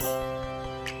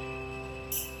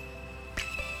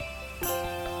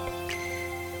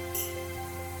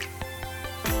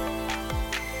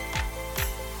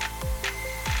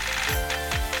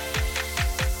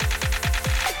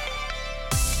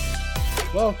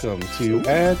Welcome to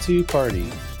Add to Party,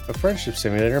 a friendship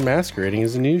simulator masquerading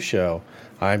as a news show.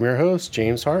 I'm your host,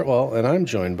 James Hartwell, and I'm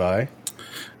joined by...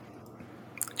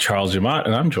 Charles Dumont,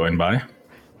 and I'm joined by...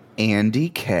 Andy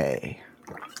K.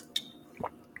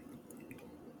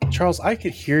 Charles, I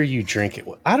could hear you drink it.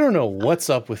 I don't know what's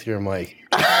up with your mic.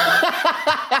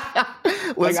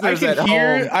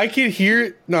 I could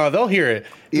hear. No, they'll hear it.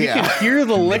 You can hear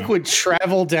the liquid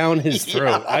travel down his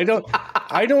throat. Yeah.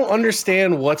 I don't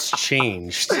understand what's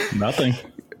changed. Nothing.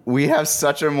 We have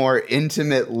such a more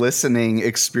intimate listening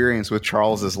experience with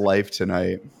Charles's life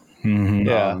tonight. Mm-hmm.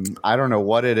 Yeah, I don't know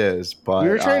what it is, but we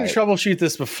were trying to troubleshoot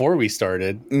this before we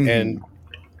started, and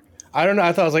I don't know.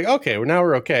 I thought I was like, okay, now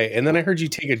we're okay, and then I heard you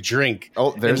take a drink.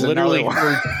 Oh, there's literally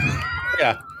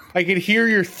yeah. I could hear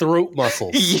your throat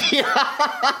muscles.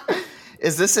 Yeah.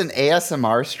 Is this an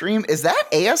ASMR stream? Is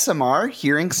that ASMR?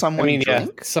 Hearing someone drink?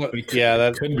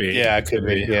 That could be. Yeah, it could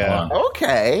be. Yeah.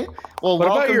 Okay. Well, what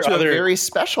welcome to a very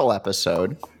special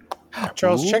episode.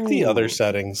 Charles, check the other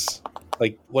settings.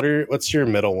 Like, what's your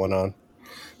middle one on?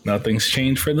 Nothing's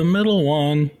changed for the middle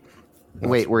one.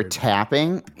 Wait, we're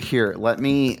tapping? Here,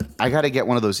 I got to get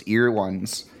one of those ear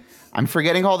ones. I'm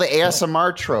forgetting all the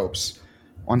ASMR tropes.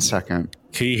 1 second.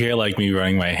 Can you hear like me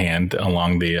running my hand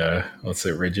along the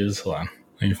ridges? Hold on.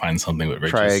 Let me find something with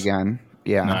ridges. Try again.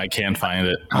 Yeah. No, I can't find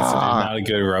it. It's not a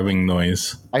good rubbing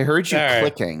noise. I heard you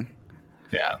clicking.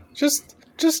 Yeah. Just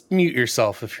mute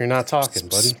yourself if you're not talking,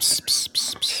 buddy.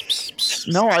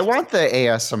 No, I want the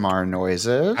ASMR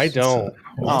noises. I don't.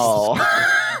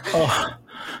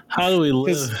 How do we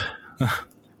live?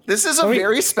 This is a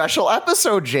very special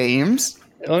episode, James.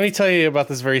 Let me tell you about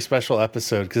this very special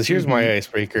episode, because here's my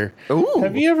icebreaker. Ooh.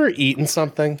 Have you ever eaten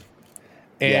something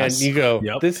and you go,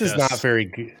 this is not very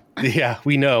good? Yeah,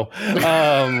 we know.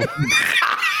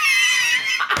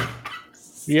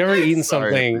 You ever eaten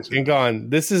something and gone,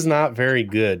 this is not very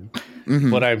good,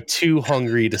 but I'm too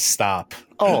hungry to stop?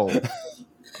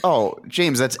 Oh,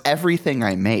 James, that's everything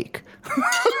I make.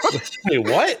 Wait,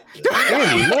 what?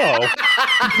 Andy, no.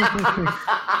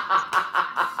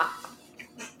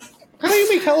 How do you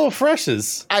make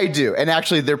HelloFreshes? I do. And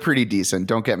actually, they're pretty decent.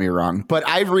 Don't get me wrong. But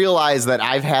I've realized that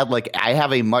I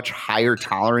have a much higher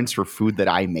tolerance for food that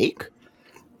I make.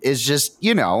 It's just,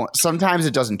 sometimes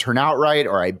it doesn't turn out right,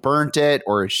 or I burnt it,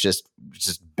 or it's just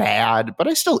bad, but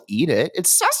I still eat it.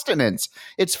 It's sustenance.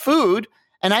 It's food,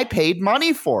 and I paid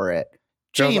money for it.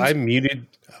 James,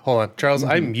 Charles,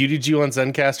 I muted you on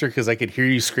Zencastr because I could hear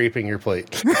you scraping your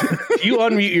plate. You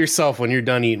unmute yourself when you're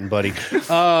done eating, buddy.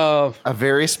 A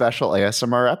very special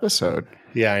ASMR episode.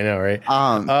 Yeah, I know, right?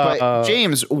 But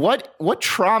James, what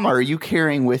trauma are you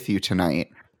carrying with you tonight?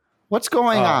 What's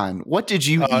going on? What did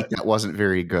you eat that wasn't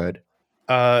very good?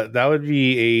 That would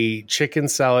be a chicken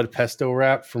salad pesto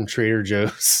wrap from Trader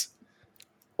Joe's.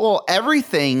 Well,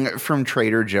 everything from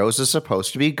Trader Joe's is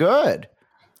supposed to be good.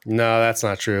 No, that's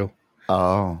not true.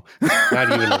 Oh,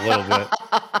 not even a little bit.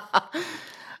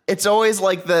 It's always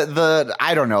like the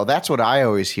I don't know. That's what I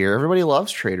always hear. Everybody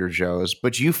loves Trader Joe's,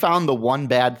 but you found the one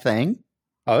bad thing.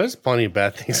 Oh, there's plenty of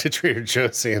bad things at Trader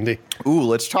Joe's, Sandy. Ooh,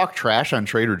 let's talk trash on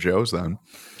Trader Joe's then.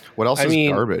 What else is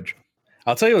garbage?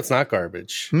 I'll tell you what's not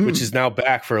garbage, which is now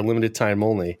back for a limited time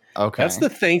only. Okay, that's the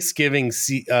Thanksgiving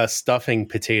stuffing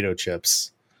potato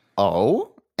chips.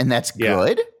 Oh, and that's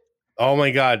good. Oh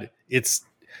my God,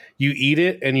 you eat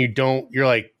it and you're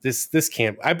like, this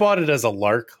can't. I bought it as a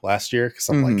lark last year because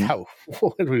I'm like,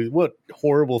 what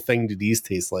horrible thing do these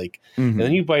taste like? And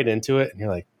then you bite into it and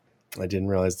you're like, I didn't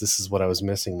realize this is what I was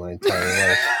missing my entire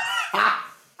life.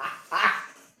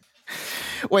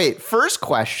 Wait, first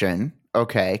question.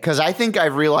 Okay, because I think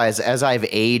I've realized as I've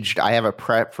aged, I have a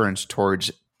preference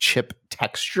towards chip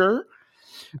texture.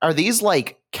 Are these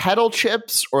like kettle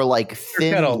chips or like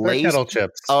thin Lay's? They're kettle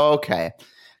chips. Oh, okay.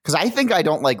 Because I think I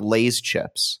don't like Lay's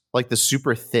chips, like the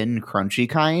super thin, crunchy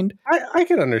kind. I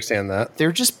can understand that.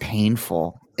 They're just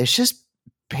painful. It's just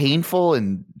painful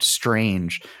and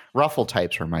strange. Ruffle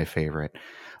types are my favorite.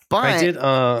 But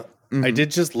I did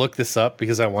just look this up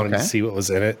because I wanted to see what was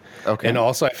in it. Okay. And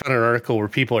also I found an article where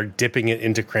people are dipping it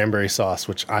into cranberry sauce,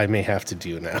 which I may have to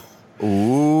do now.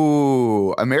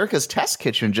 Ooh. America's Test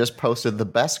Kitchen just posted the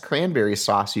best cranberry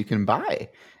sauce you can buy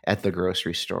at the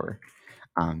grocery store.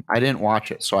 I didn't watch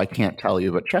it, so I can't tell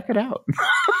you, but check it out.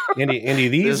 Andy,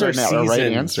 these are seasoned. Right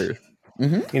answer.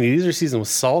 Andy, these are seasoned with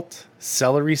salt,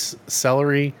 celery,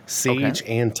 sage,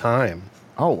 and thyme.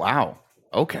 Oh, wow.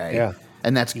 Okay. Yeah.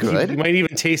 And that's good? You might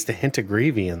even taste a hint of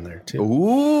gravy in there, too.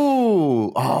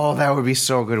 Ooh. Oh, that would be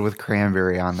so good with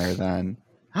cranberry on there then.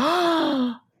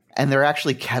 And they're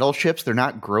actually kettle chips. They're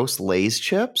not gross Lay's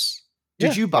chips.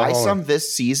 Did you buy some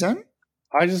this season?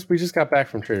 We just got back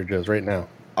from Trader Joe's right now.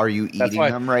 Are you eating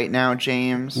them right now,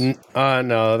 James?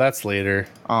 No, that's later.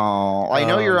 Oh, I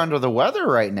know you're under the weather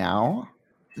right now.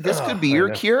 This could be your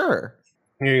cure.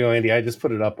 Here you go, Andy. I just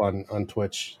put it up on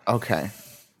Twitch. Okay.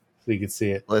 So you can see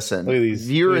it. Listen,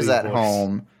 viewers at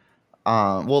home,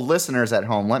 listeners at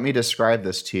home, let me describe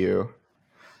this to you.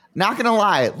 Not going to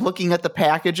lie, looking at the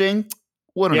packaging,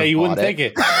 you wouldn't think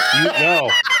it.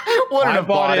 Wouldn't have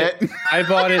bought it. I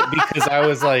bought it because I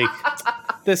was like,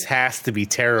 this has to be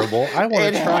terrible. I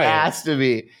want to try it. It has to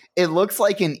be. It looks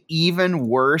like an even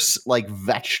worse, like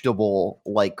vegetable,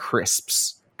 like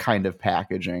crisps kind of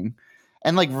packaging.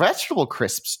 And like vegetable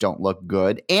crisps don't look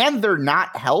good and they're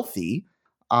not healthy.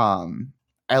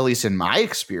 At least in my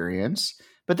experience,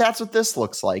 but that's what this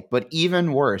looks like. But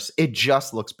even worse, it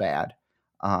just looks bad.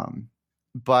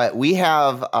 But we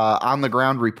have on the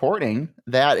ground reporting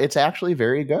that it's actually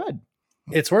very good.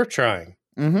 It's worth trying.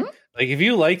 Mm-hmm. Like if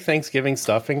you like Thanksgiving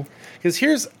stuffing,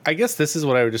 because I guess this is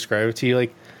what I would describe it to you.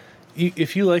 Like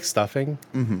if you like stuffing,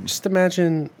 just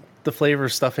imagine the flavor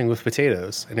of stuffing with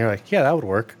potatoes. And you're like, yeah, that would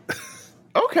work.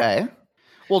 Okay.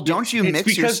 Well, don't you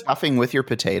mix your stuffing with your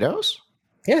potatoes?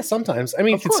 Yeah, sometimes. I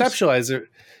mean, conceptualize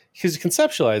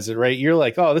it, right? You're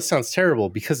like, oh, this sounds terrible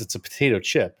because it's a potato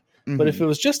chip. Mm-hmm. But if it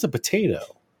was just a potato,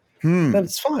 then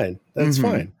it's fine. That's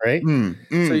fine, right?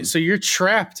 So you're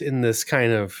trapped in this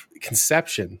kind of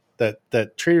conception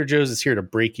that Trader Joe's is here to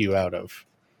break you out of.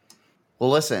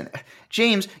 Well, listen,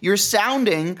 James, you're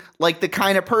sounding like the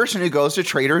kind of person who goes to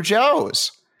Trader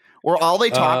Joe's, where all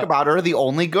they talk about are the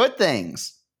only good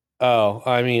things. Oh,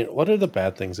 I mean, what are the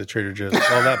bad things at Trader Joe's?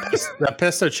 Well, that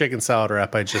pesto chicken salad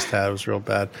wrap I just had was real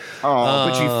bad. Oh,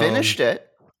 but you finished it.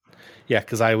 Yeah,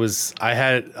 because I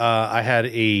had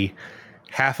a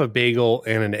half a bagel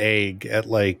and an egg at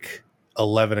like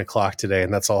 11 o'clock today,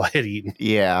 and that's all I had eaten.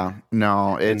 Yeah,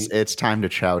 no, it's time to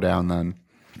chow down then.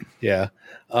 Yeah,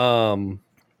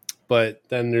 but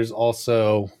then there's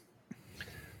also,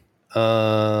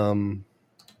 no,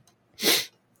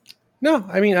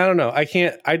 I mean, I don't know.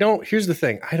 Here's the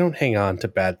thing. I don't hang on to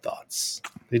bad thoughts.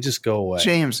 They just go away.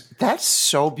 James, that's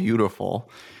so beautiful.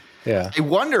 Yeah. I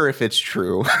wonder if it's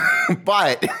true,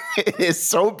 but it is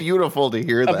so beautiful to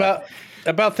hear that.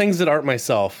 About things that aren't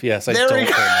myself. Yes, I don't know.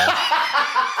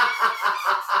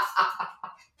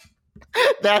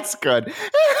 That's good.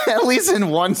 At least in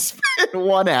one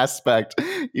aspect,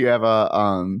 you have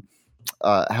a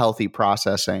healthy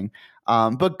processing.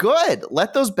 But good.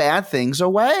 Let those bad things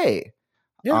away.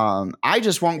 Yeah. I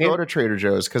just won't go to Trader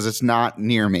Joe's because it's not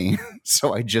near me.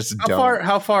 So I just don't.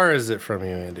 How far is it from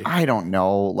you, Andy? I don't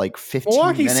know. Like 15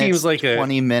 Milwaukee minutes, seems like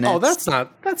 20 minutes. Oh, that's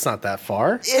not that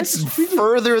far. It's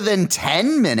further than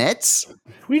 10 minutes.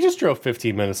 We just drove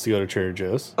 15 minutes to go to Trader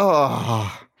Joe's.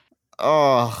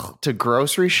 To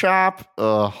grocery shop?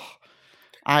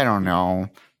 I don't know.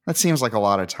 That seems like a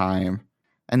lot of time.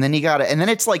 And then and then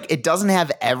it's like, it doesn't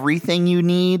have everything you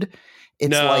need.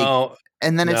 It's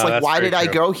and then it's like, why did I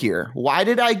go here? Why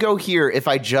did I go here if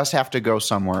I just have to go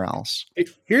somewhere else?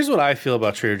 Here's what I feel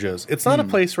about Trader Joe's. It's not a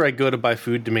place where I go to buy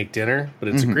food to make dinner, but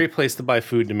it's a great place to buy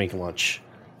food to make lunch.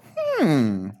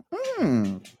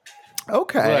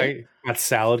 Okay. That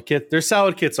salad kit. Their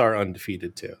salad kits are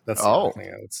undefeated too. That's the other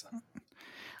thing I would say.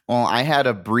 Well, I had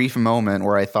a brief moment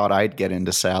where I thought I'd get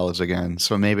into salads again,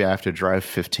 so maybe I have to drive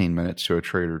 15 minutes to a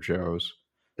Trader Joe's.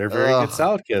 They're very good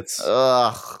salad kits.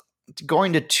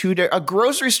 Going to a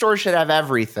grocery store should have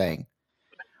everything.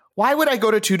 Why would I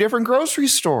go to two different grocery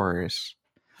stores?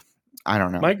 I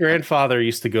don't know. My grandfather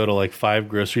used to go to like 5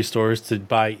 grocery stores to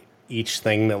buy each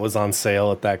thing that was on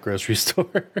sale at that grocery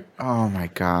store. Oh my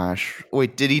gosh.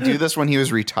 Wait, did he do this when he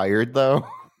was retired though?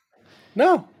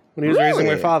 No, when he was raising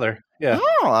my father. Yeah.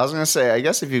 Oh, I was going to say, I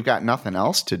guess if you've got nothing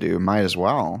else to do, might as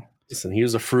well. Listen, he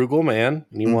was a frugal man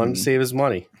and he wanted to save his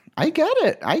money. I get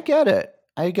it.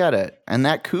 And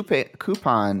that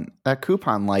coupon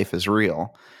life is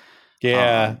real.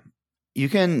 Yeah. You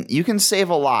can save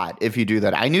a lot if you do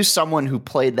that. I knew someone who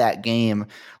played that game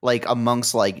like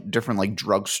amongst like different like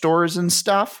drugstores and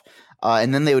stuff.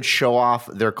 And then they would show off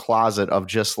their closet of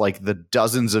just like the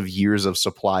dozens of years of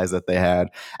supplies that they had.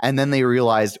 And then they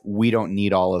realized we don't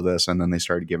need all of this. And then they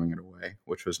started giving it away,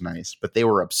 which was nice. But they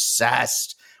were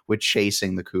obsessed with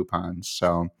chasing the coupons.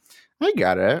 So I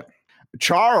got it.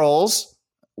 Charles,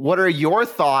 what are your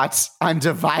thoughts on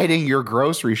dividing your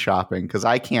grocery shopping? Because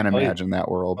I can't imagine that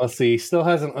world. Let's see. He still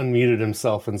hasn't unmuted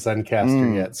himself in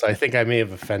Zencaster yet. So I think I may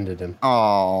have offended him.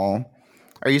 Oh.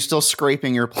 Are you still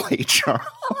scraping your plate, Charles?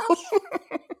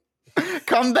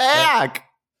 Come back.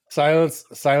 Silence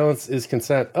is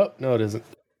consent. Oh, no, it isn't.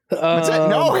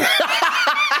 No.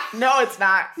 No, it's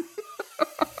not.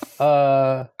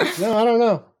 No, I don't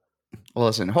know. Well,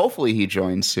 listen, hopefully he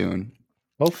joins soon.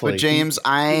 Hopefully. But James,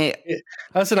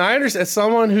 listen, I understand. As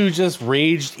someone who just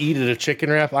raged eated a chicken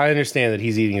wrap, I understand that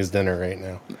he's eating his dinner right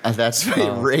now. That's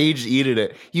right. Rage eated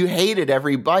it. You hated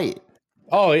every bite.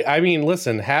 Oh, I mean,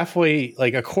 listen, halfway,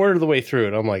 like a quarter of the way through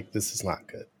it, I'm like, this is not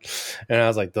good. And I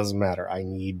was like, doesn't matter. I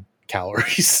need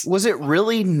calories. Was it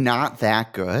really not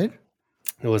that good?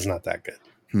 It was not that good.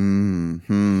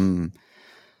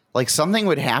 Like something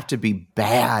would have to be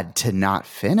bad to not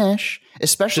finish,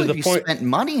 especially if you spent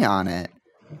money on it.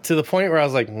 To the point where I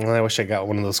was like, I wish I got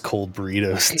one of those cold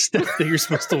burritos instead that you're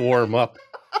supposed to warm up.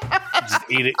 Just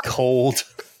ate it cold.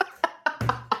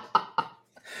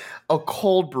 A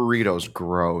cold burrito's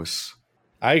gross.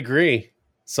 I agree.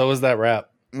 So is that wrap.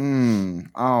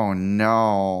 Oh,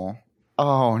 no.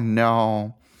 Oh,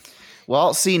 no.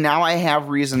 Well, see, now I have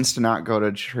reasons to not go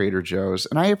to Trader Joe's,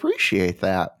 and I appreciate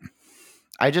that.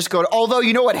 I just go to, although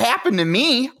you know what happened to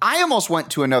me? I almost went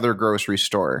to another grocery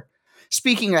store.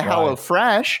 Speaking of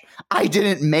HelloFresh, I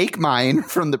didn't make mine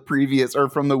from the previous or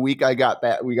from the week we got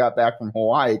back from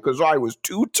Hawaii because I was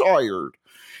too tired.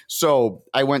 So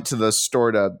I went to the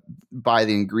store to buy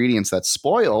the ingredients that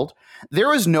spoiled. There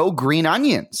was no green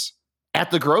onions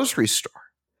at the grocery store.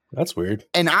 That's weird.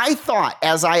 And I thought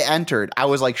as I entered, I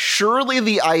was like, surely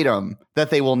the item that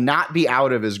they will not be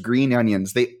out of is green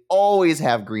onions. They always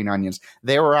have green onions.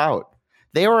 They were out.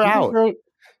 They were out.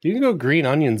 You can go green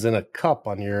onions in a cup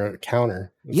on your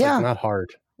counter. It's like not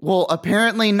hard. Well,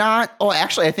 apparently not. Oh,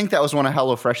 actually, I think that was one of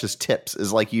HelloFresh's tips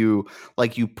is like you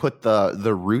put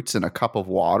the roots in a cup of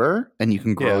water and you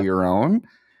can grow your own.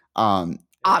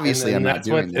 Obviously, I'm not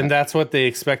doing that. And that's what they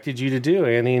expected you to do,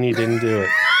 Annie, and you didn't do it.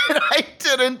 I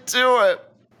didn't do it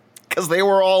because they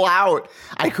were all out.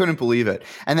 I couldn't believe it.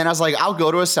 And then I was like, I'll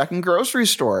go to a second grocery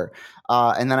store.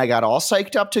 And then I got all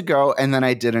psyched up to go, and then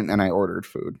I didn't, and I ordered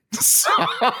food. Because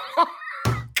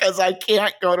I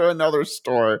can't go to another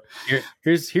store.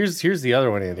 Here's the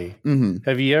other one, Andy. Mm-hmm.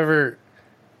 Have you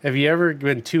ever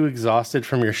been too exhausted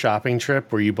from your shopping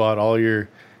trip where you bought all your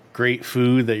great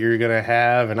food that you're gonna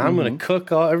have, and I'm gonna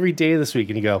cook every day this week,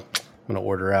 and you go, I'm gonna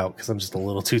order out because I'm just a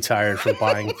little too tired from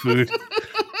buying food.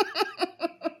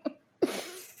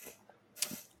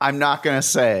 I'm not gonna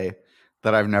say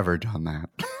that I've never done that.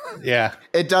 Yeah,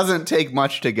 it doesn't take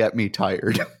much to get me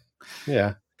tired.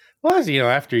 Yeah. Well,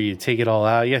 after you take it all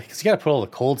out, because you got to put all the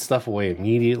cold stuff away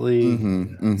immediately.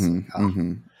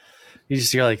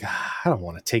 You're like, I don't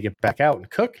want to take it back out and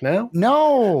cook now.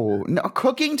 No,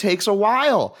 cooking takes a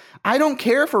while. I don't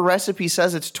care if a recipe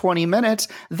says it's 20 minutes.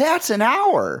 That's an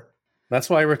hour. That's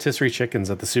why rotisserie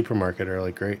chickens at the supermarket are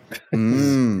like great.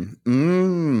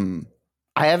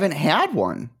 I haven't had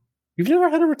one. You've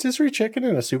never had a rotisserie chicken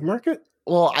in a supermarket?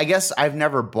 Well, I guess I've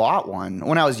never bought one.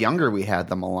 When I was younger, we had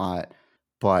them a lot.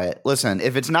 But listen,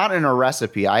 if it's not in a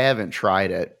recipe, I haven't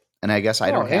tried it. And I guess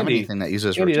I don't have anything that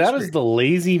uses rotisserie. That is the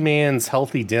lazy man's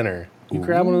healthy dinner. You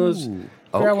grab one of those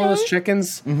grab one of those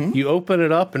chickens, you open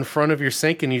it up in front of your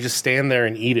sink, and you just stand there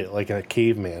and eat it like a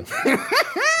caveman.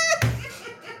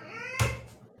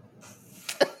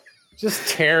 Just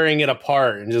tearing it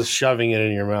apart and just shoving it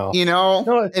in your mouth.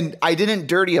 And I didn't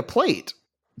dirty a plate.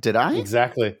 Did I?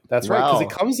 Exactly. That's right, because it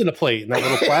comes in a plate in that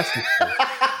little plastic thing.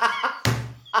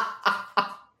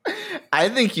 I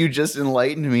think you just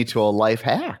enlightened me to a life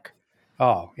hack.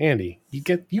 Oh, Andy, you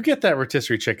get that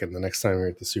rotisserie chicken the next time you're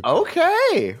at the supermarket.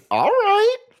 Okay. All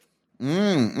right.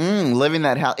 Living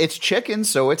that house. It's chicken,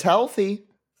 so it's healthy.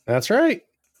 That's right.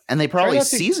 And they probably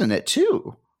season it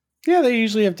too. Yeah, they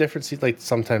usually have different seasons. Like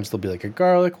sometimes there'll be like a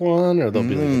garlic one, or there'll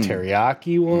be like a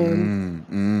teriyaki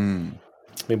one.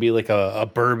 Maybe like a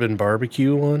bourbon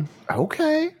barbecue one.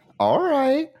 Okay. All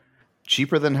right.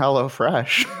 Cheaper than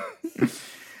HelloFresh.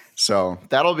 So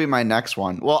that'll be my next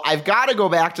one. Well, I've got to go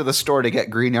back to the store to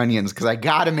get green onions because I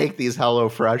got to make these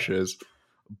HelloFreshes.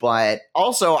 But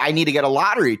also, I need to get a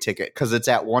lottery ticket because it's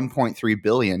at 1.3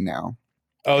 billion now.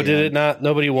 Oh, did it not?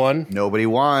 Nobody won? Nobody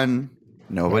won.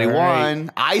 Nobody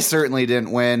won. I certainly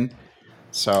didn't win.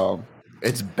 So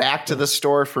it's back to the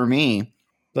store for me.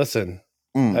 Listen,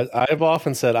 I've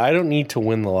often said I don't need to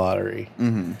win the lottery.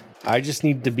 I just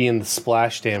need to be in the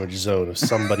splash damage zone of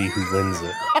somebody who wins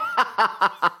it.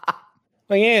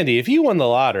 Like Andy, if you won the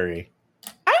lottery,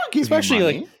 I don't give you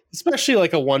money. Especially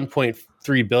like a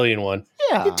 1.3 billion one.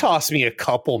 Yeah, you toss me a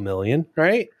couple million,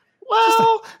 right?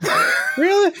 Well,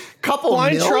 really? Couple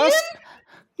million? Trust?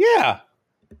 Yeah.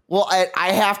 Well,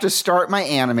 I have to start my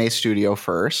anime studio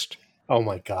first. Oh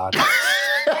my god.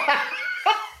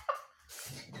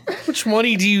 Much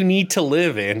money do you need to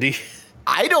live, Andy?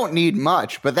 I don't need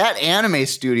much, but that anime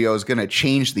studio is going to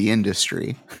change the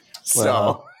industry.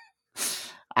 So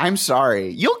I'm sorry.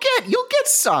 You'll get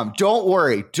some. Don't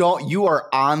worry. You are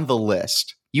on the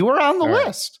list. You are on the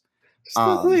list.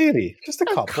 Just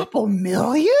a couple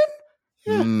million?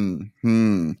 Yeah.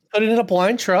 Put it in a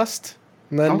blind trust,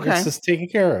 and then it's just taken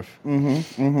care of.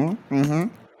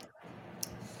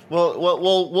 Well,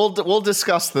 we'll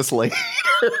discuss this later.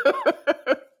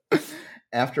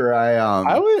 After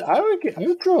I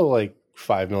would throw like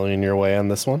 $5 million your way on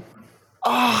this one.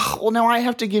 Oh, well, now I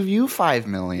have to give you $5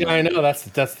 million. Yeah, I know. That's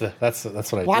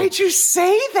what I. Why'd you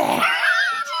say that?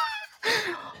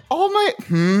 Oh my.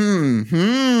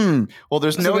 Well,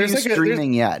 there's no use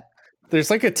streaming yet. There's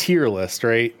like a tier list,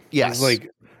 right? Yes. There's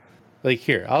like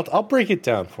here, I'll break it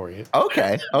down for you.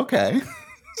 Okay.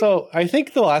 So I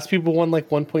think the last people won like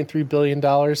 $1.3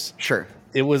 billion. Sure.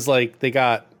 It was like they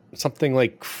got something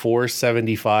like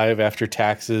 $475 after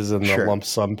taxes and the lump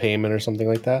sum payment or something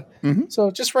like that. Mm-hmm.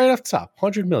 So just right off the top,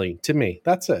 $100 million to me.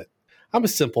 That's it. I'm a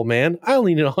simple man. I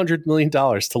only need $100 million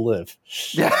to live.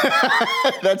 Yeah,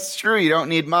 that's true. You don't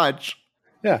need much.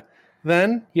 Yeah.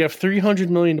 Then you have $300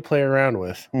 million to play around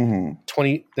with. Mm-hmm.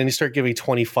 Then you start giving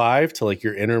 25 to like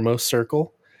your innermost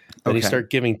circle. Then you start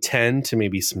giving 10 to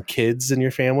maybe some kids in your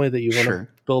family that you want to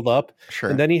build up. Sure.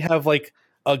 And then you have like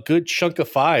a good chunk of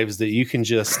fives that you can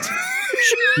just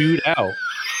shoot out. A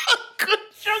good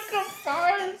chunk of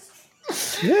fives.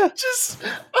 Yeah. Just.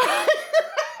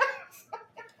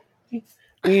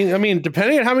 I mean,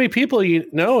 depending on how many people you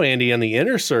know, Andy, on the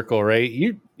inner circle, right?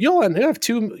 You'll have like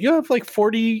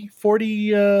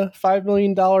 $45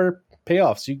 million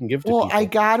payoffs you can give to people. Well, I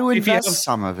got to invest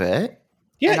some of it.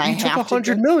 Yeah, and you took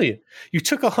 $100 million. You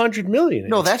took $100 million.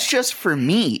 No, that's just for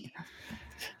me.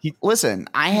 Listen,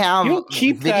 I have you don't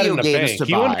keep video that in games a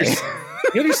bank. to buy.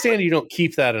 You understand you don't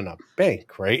keep that in a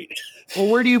bank, right?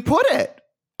 Well, where do you put it?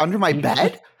 Under my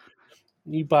bed?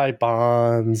 You buy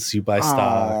bonds, you buy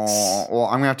stocks. Well,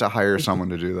 I'm going to have to hire someone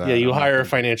to do that. Yeah, you hire a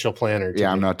financial planner.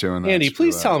 I'm not doing that. Andy,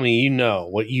 please tell me you know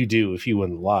what you do if you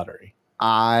win the lottery.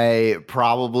 I'm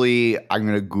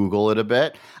going to Google it a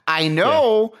bit. I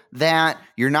know that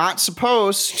you're not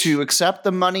supposed to accept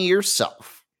the money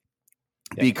yourself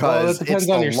because it depends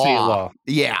on your state law.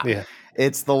 Yeah.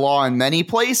 It's the law in many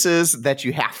places that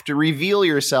you have to reveal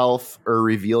yourself or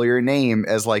reveal your name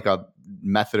as like a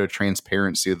method of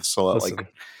transparency. So that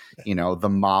the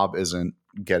mob isn't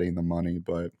getting the money,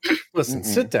 but listen,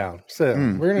 sit down.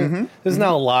 We're this is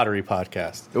now a lottery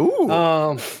podcast.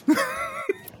 Ooh.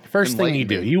 First thing you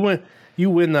do, you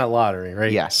win that lottery,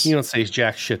 right? Yes. You don't say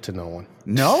jack shit to no one.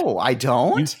 No, I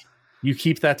don't. You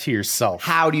keep that to yourself.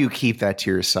 How do you keep that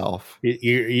to yourself?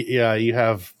 You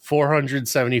have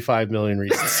 475 million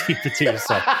reasons to keep it to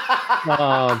yourself.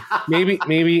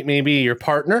 Maybe your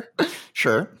partner.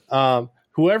 Sure.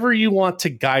 Whoever you want to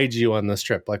guide you on this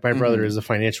trip. Like my brother is a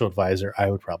financial advisor. I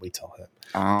would probably tell him.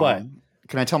 But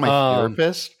can I tell my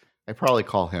therapist? I probably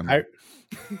call him.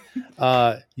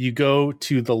 You go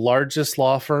to the largest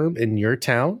law firm in your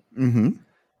town. Mm-hmm.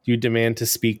 You demand to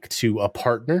speak to a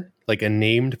partner, like a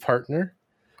named partner,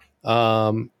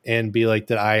 and be like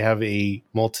that. I have a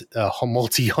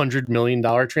multi-$100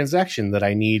 million transaction that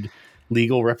I need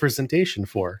legal representation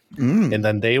for, and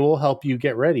then they will help you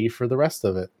get ready for the rest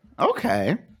of it.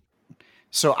 Okay,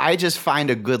 so I just find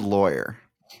a good lawyer.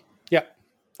 Yeah,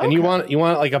 and you want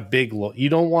like a big lawyer. You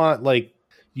don't want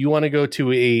you want to go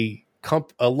to a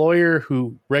lawyer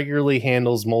who regularly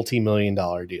handles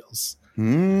multi-million-dollar deals.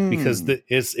 Because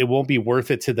it won't be worth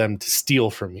it to them to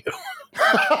steal from you.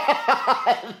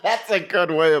 That's a good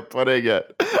way of putting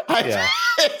it.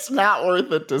 It's not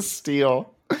worth it to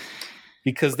steal.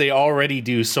 Because they already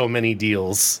do so many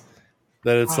deals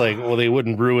that it's they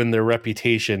wouldn't ruin their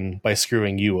reputation by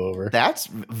screwing you over. That's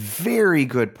very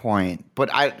good point. But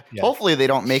hopefully they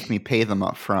don't make me pay them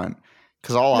up front.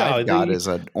 Because I've got is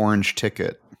an orange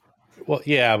ticket. Well,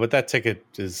 yeah, but that ticket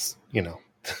is,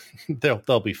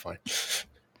 they'll be fine.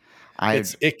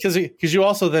 Because you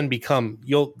also then become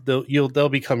they'll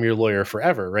become your lawyer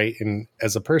forever, right? And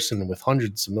as a person with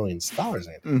hundreds of millions of dollars,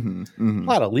 a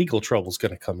lot of legal trouble is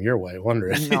going to come your way.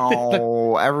 Wondering,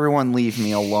 no, everyone leave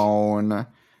me alone.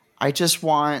 I just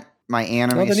want my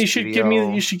anime. Well, then you should give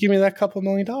me that couple $1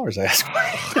 million I asked for.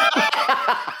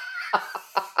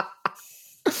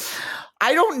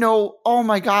 I don't know. Oh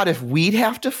my God, if we'd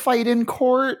have to fight in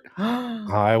court.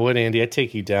 I would, Andy. I'd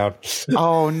take you down.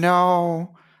 Oh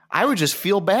no. I would just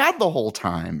feel bad the whole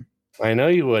time. I know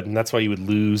you would, and that's why you would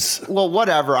lose. Well,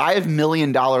 whatever. I have $1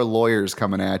 million lawyers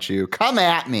coming at you. Come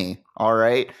at me. All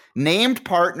right. Named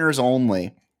partners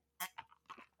only.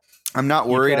 I'm not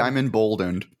worried. I'm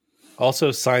emboldened. Also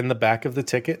sign the back of the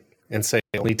ticket and say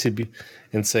only to be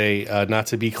not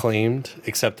to be claimed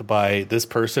except by this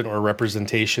person or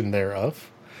representation thereof.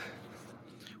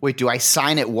 Wait, do I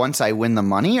sign it once I win the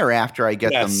money or after I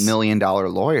get the $1 million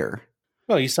lawyer?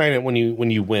 No, you sign it when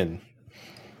you win.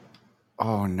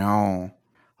 Oh no.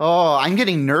 Oh, I'm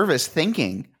getting nervous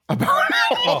thinking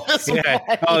about this.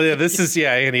 This is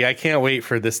Andy. I can't wait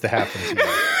for this to happen to you.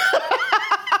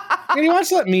 Andy, why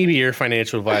don't you let me be your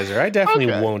financial advisor? I definitely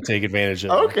won't take advantage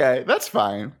of it. Okay, that's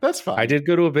fine. I did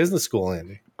go to a business school,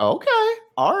 Andy. Okay.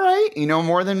 All right. You know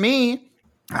more than me.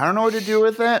 I don't know what to do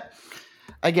with it.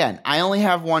 Again, I only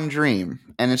have one dream,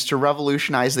 and it's to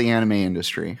revolutionize the anime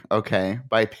industry, okay,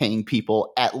 by paying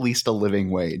people at least a living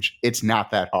wage. It's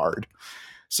not that hard.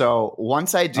 So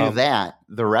once I do that,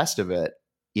 the rest of it,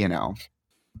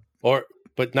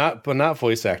 But not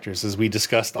voice actors, as we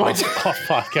discussed off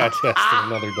podcast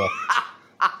another day.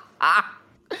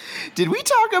 Did we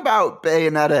talk about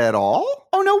Bayonetta at all?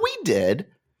 Oh no, we did.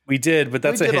 We did, but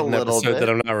that's a hidden episode that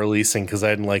I'm not releasing because I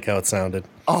didn't like how it sounded.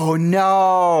 Oh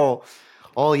no.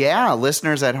 Oh yeah,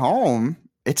 listeners at home,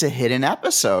 it's a hidden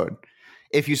episode.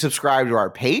 If you subscribe to our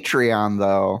Patreon,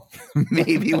 though,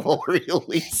 maybe we'll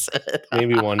release it.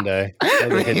 Maybe one day.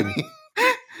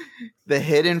 The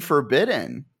hidden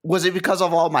forbidden. Was it because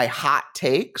of all my hot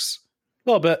takes? A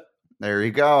little bit. There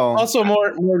you go. Also,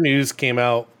 more news came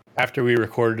out after we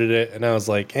recorded it, and I was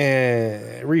like,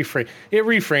 reframe. It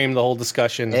reframed the whole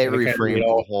discussion. It reframed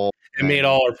the whole. It made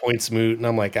all our points moot, and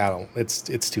I'm like,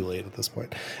 it's too late at this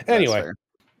point. Anyway,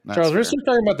 Charles, we're still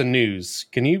talking about the news.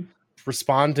 Can you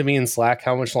respond to me in Slack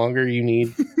how much longer you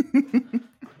need?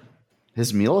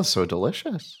 His meal is so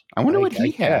delicious. I wonder what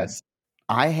he has.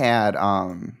 I had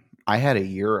a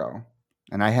gyro,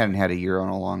 and I hadn't had a gyro in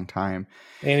a long time.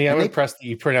 Andy, I'm impressed that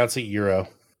you pronounce it gyro.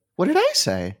 What did I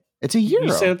say? It's a gyro.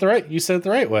 You said it the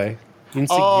right way. You didn't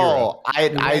say gyro.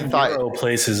 I thought gyro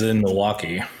places in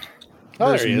Milwaukee.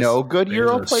 There's no good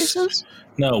gyro places?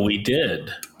 No, we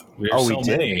did.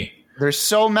 Many. There's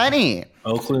so many.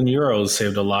 Oakland Euros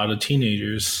saved a lot of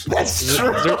teenagers. That's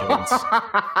true.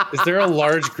 Is there a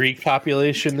large Greek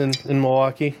population in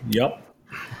Milwaukee? Yep.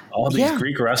 All these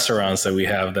Greek restaurants that we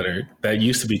have that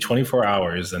used to be 24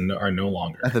 hours and are no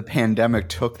longer. The pandemic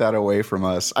took that away from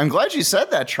us. I'm glad you said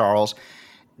that, Charles.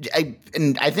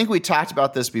 I think we talked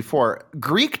about this before.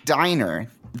 Greek diner,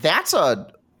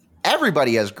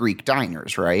 everybody has Greek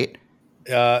diners, right?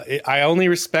 I only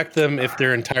respect them if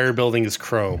their entire building is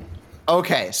chrome.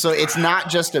 Okay, so it's not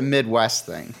just a Midwest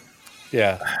thing.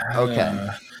 Yeah. Okay.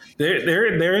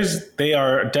 They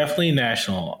are definitely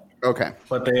national. Okay.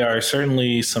 But they are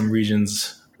certainly some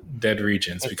dead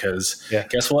regions, because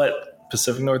guess what?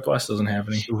 Pacific Northwest doesn't have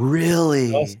any.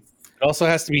 Really? It also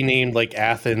has to be named like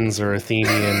Athens or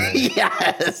Athenian.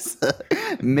 Yes.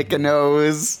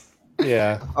 Mykonos.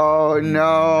 Yeah. Oh,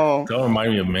 no. Don't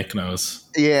remind me of Mykonos.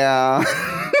 Yeah.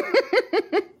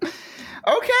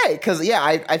 Okay, because,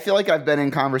 I feel like I've been in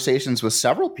conversations with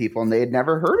several people, and they had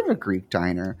never heard of a Greek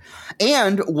diner.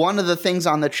 And one of the things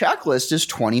on the checklist is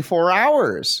 24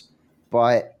 hours.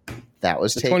 But that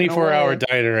was taken away. 24-hour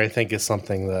diner, I think, is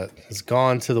something that has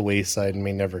gone to the wayside and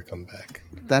may never come back.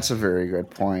 That's a very good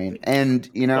point. And,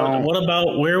 what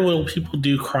about where will people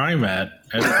do crime at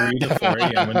 3 to 4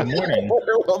 a.m. in the morning?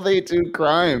 Where will they do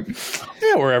crime?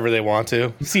 Yeah, wherever they want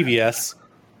to. CVS.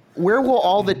 Where will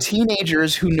all the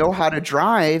teenagers who know how to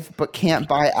drive but can't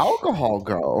buy alcohol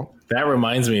go? That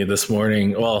reminds me, this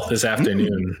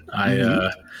afternoon,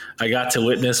 I got to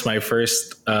witness my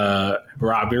first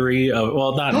robbery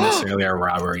of, not necessarily a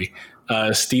robbery,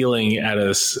 stealing at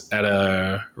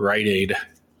a Rite Aid.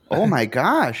 Oh my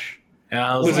gosh! And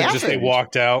I was it just they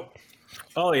walked out?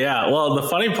 Oh yeah. Well, the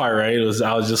funny part, right, was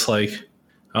I was just like,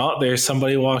 oh, there's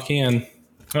somebody walking in.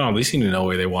 Oh, they seem to know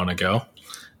where they want to go.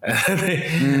 And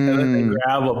then they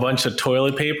grab a bunch of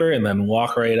toilet paper and then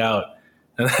walk right out.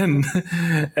 And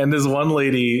this one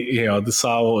lady,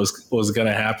 saw what was going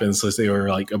to happen, so they were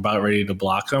like about ready to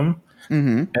block him.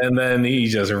 Mm-hmm. And then he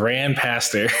just ran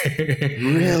past her.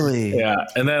 Really? Yeah.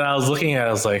 And then I was looking at it,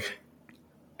 I was like,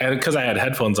 and because I had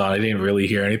headphones on, I didn't really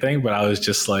hear anything, but I was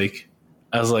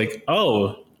like,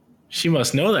 oh, she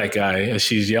must know that guy, and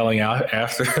she's yelling out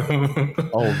after him.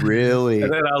 Oh, really?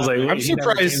 And then I was like, I'm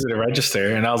surprised to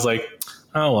register, and I was like,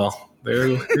 oh well, there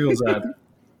was that.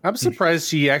 I'm surprised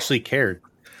she actually cared.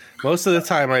 Most of the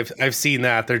time I've seen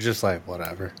that, they're just like,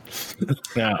 whatever.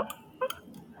 Yeah.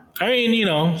 I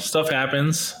mean, stuff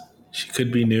happens. She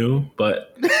could be new,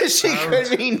 but she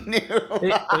could be new.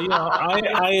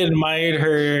 I admired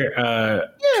her.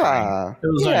 Yeah, it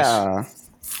was nice.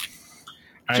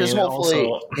 Just hopefully,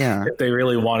 also, if they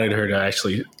really wanted her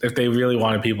to if they really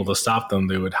wanted people to stop them,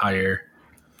 they would hire,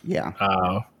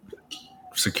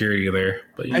 security there.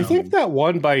 But I think that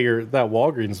one that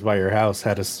Walgreens by your house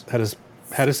had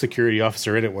a security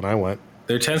officer in it when I went.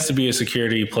 there tends to be a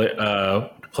security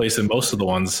place in most of the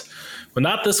ones, but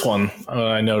not this one.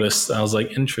 I noticed. I was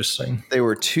like, interesting. They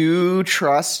were too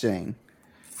trusting,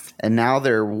 and now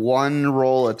they're one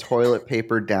roll of toilet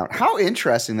paper down. How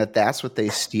interesting that that's what they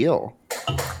steal.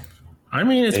 I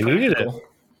mean, it's practical.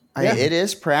 It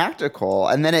is practical,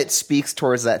 and then it speaks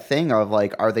towards that thing of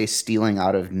like, are they stealing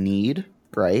out of need?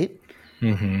 Right.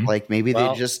 Mm-hmm. Like maybe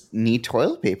they just need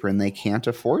toilet paper and they can't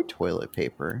afford toilet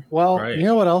paper. Well, you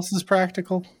know what else is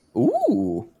practical?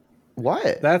 Ooh,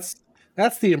 what? That's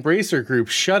the Embracer Group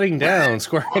shutting down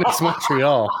Square Enix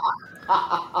Montreal.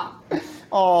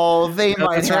 Oh, they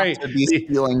might have to be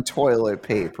stealing toilet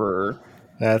paper.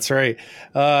 That's right.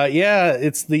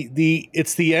 It's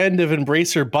the end of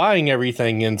Embracer buying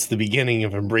everything, and it's the beginning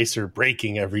of Embracer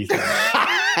breaking everything.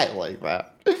 I like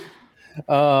that.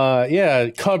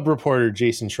 Cub reporter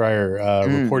Jason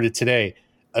Schreier reported today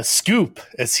a scoop,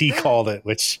 as he called it,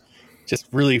 which just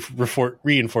really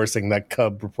reinforcing that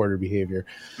Cub reporter behavior.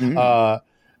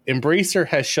 Embracer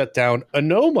has shut down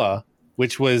Anoma,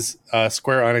 which was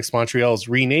Square Enix Montreal's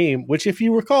rename, which, if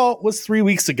you recall, was 3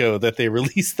 weeks ago that they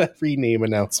released that rename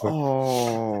announcement.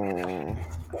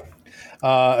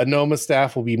 Anoma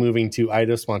staff will be moving to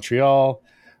Eidos Montreal.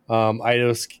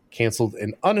 Eidos canceled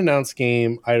an unannounced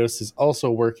game. Eidos is also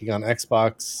working with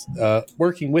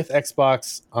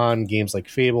Xbox on games like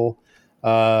Fable.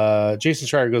 Jason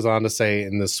Schreier goes on to say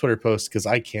in this Twitter post, because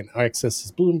I can't access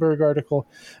his Bloomberg article,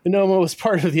 Anoma was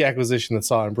part of the acquisition that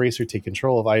saw Embracer take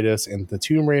control of Eidos and the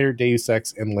Tomb Raider, Deus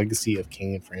Ex, and Legacy of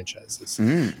Kain franchises.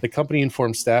 The company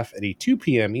informed staff at a 2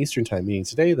 p.m. Eastern Time meeting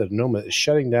today that Anoma is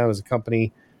shutting down as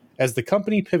the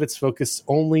company pivots focus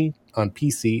only on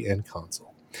PC and console.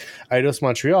 Eidos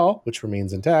Montreal, which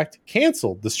remains intact,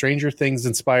 canceled the Stranger Things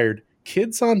inspired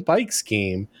Kids on Bikes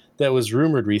game that was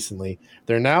rumored recently.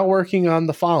 They're now working on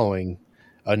the following: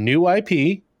 a new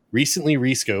IP, recently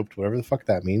rescoped, whatever the fuck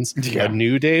that means, a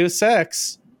new Deus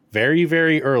Ex, very,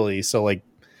 very early, so like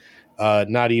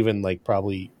not even like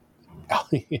probably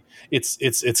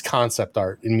it's concept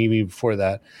art and maybe before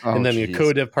that, and then a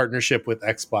co-dev partnership with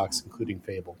Xbox, including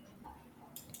Fable.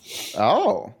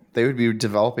 Oh, they would be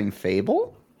developing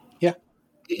Fable? Yeah.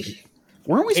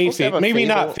 Weren't we supposed to have a maybe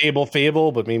Fable? not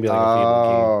Fable, but maybe like a Fable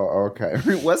game. Oh,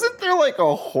 okay. Wasn't there like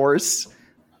a horse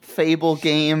Fable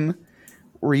game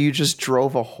where you just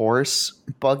drove a horse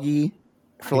buggy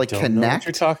for like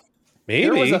Connect? Maybe.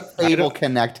 There was a Fable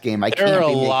Connect game. There are a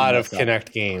lot of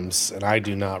Connect games, and I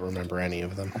do not remember any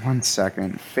of them. 1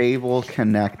 second. Fable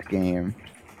Connect game.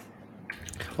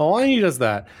 Oh, why he does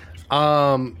that?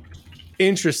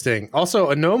 Interesting.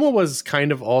 Also, Anoma was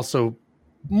kind of also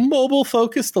mobile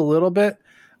focused a little bit.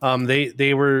 They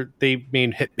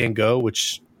made Hitman Go,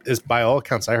 which is by all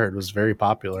accounts I heard was very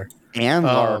popular. And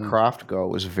Lara Croft Go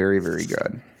was very, very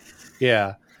good.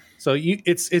 Yeah. So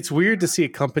it's weird to see a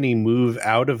company move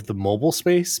out of the mobile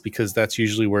space, because that's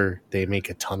usually where they make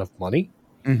a ton of money.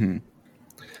 Mm-hmm.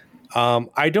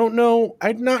 I don't know.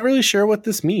 I'm not really sure what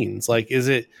this means. Like, is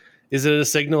it a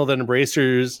signal that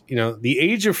Embracer's, the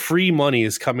age of free money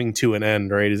is coming to an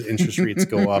end, right? As interest rates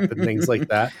go up and things like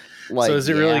that. So is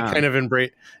it really kind of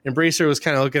Embracer was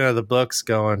kind of looking at the books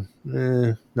going,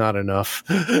 not enough.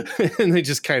 And they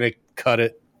just kind of cut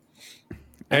it.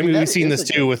 I mean we've seen this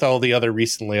too with all the other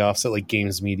recent layoffs at like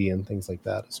Games Media and things like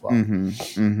that as well. Mm-hmm.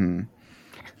 Mm-hmm.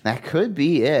 That could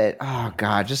be it. Oh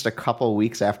God, just a couple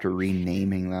weeks after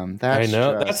renaming them.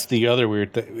 That's the other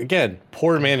weird thing. Again,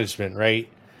 poor management, right?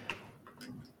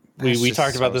 We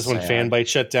talked about this when Fanbyte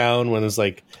shut down, when it was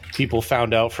like people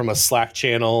found out from a Slack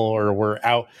channel or were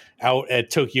out at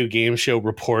Tokyo Game Show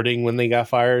reporting when they got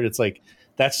fired. It's like,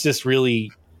 that's just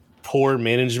really poor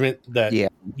management that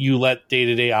you let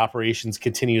day-to-day operations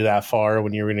continue that far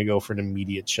when you're going to go for an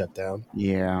immediate shutdown.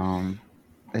 Yeah.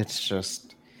 It's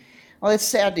just, it's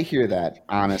sad to hear that,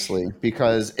 honestly,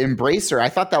 because Embracer, I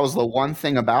thought that was the one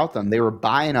thing about them. They were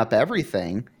buying up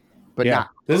everything, but not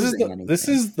closing this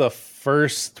is the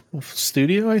first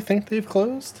studio I think they've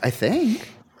closed. I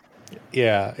think.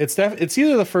 Yeah, it's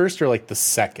either the first or like the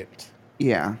second.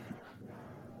 Yeah.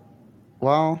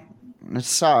 Well, it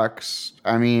sucks.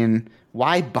 I mean,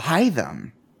 why buy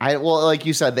them? Like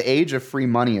you said, the age of free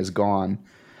money is gone.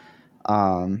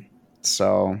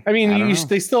 So I mean,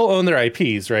 they still own their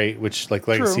IPs, right? Which like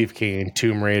Legacy of Kain,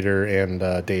 Tomb Raider,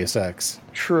 and Deus Ex.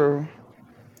 True.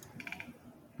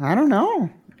 I don't know.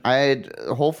 I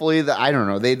don't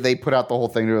know. They put out the whole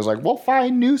thing. It was like, we'll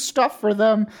find new stuff for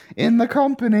them in the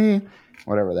company,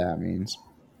 whatever that means.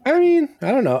 I mean,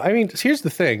 I don't know. I mean, here's the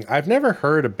thing. I've never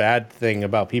heard a bad thing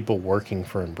about people working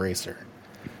for Embracer.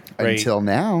 Right? Until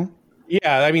now.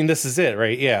 Yeah, I mean, this is it,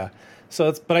 right? Yeah.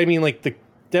 So but I mean, like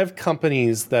dev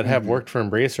companies that have worked for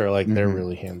Embracer are like they're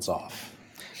really hands off.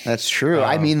 That's true.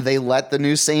 I mean, they let the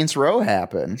new Saints Row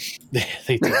happen. They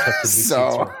did let the new Saints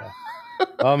Row happen.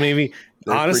 Well, maybe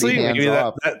honestly, maybe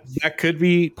that could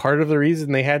be part of the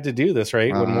reason they had to do this,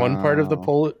 right? When one part of the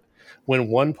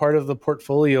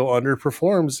portfolio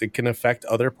underperforms, it can affect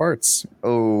other parts.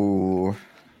 Oh,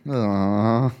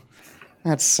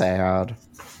 that's sad.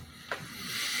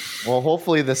 Well,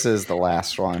 hopefully this is the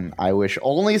last one. I wish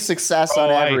only success on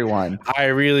everyone. I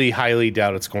really highly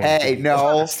doubt it's going to be.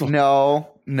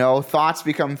 No. Thoughts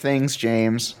become things,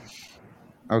 James.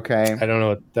 Okay. I don't know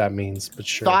what that means, but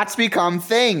sure. Thoughts become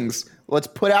things. Let's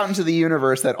put out into the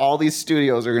universe that all these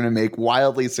studios are going to make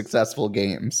wildly successful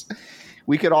games.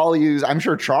 We could all use... I'm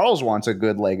sure Charles wants a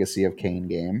good Legacy of Kain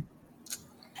game.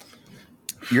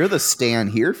 You're the Stan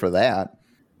here for that.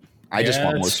 I just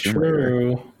want more Tomb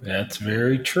Raider. That's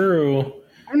very true.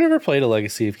 I've never played a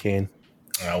Legacy of Kain.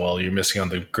 Well, you're missing on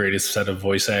the greatest set of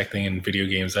voice acting in video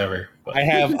games ever. But. I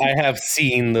have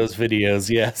seen those videos,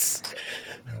 yes.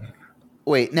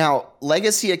 Wait, now,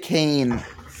 Legacy of Kain...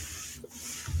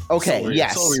 Okay,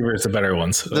 yes. Soul Reaver is the better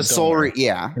one. So the Soul Reaver,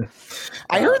 yeah.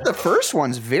 I heard the first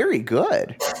one's very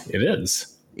good. It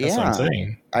is. That's what I'm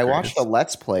saying. I watched a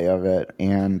Let's Play of it,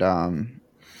 and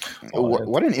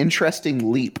what an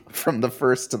interesting leap from the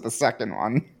first to the second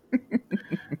one.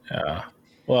 Yeah.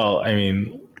 Well, I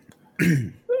mean,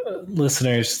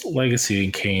 listeners, Legacy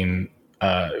of Kain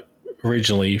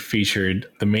originally featured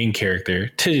the main character,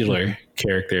 titular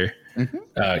character,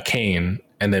 Kain,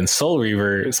 and then Soul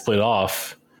Reaver split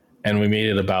off, and we made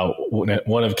it about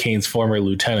one of Kain's former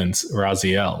lieutenants,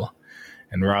 Raziel.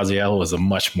 And Raziel was a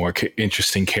much more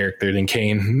interesting character than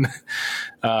Kain.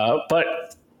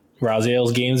 But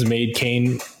Raziel's games made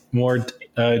Kain more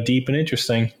deep and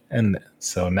interesting. And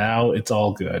so now it's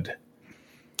all good.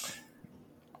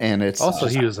 And it's also,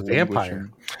 he was a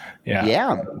vampire.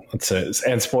 Yeah.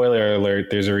 And spoiler alert,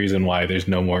 there's a reason why there's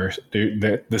no more.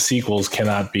 The sequels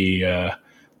cannot be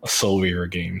Soul Reaver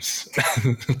games. I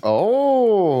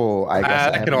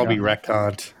guess that can all be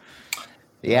retconned.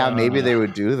 Yeah, maybe they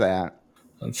would do that.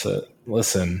 That's it.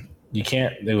 Listen, you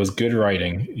can't. It was good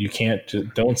writing. You can't.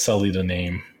 Don't sully the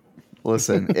name.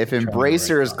 Listen, if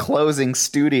Embracer is closing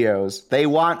studios, they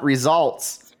want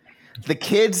results. The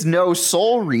kids know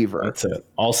Soul Reaver. That's it.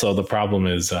 Also, the problem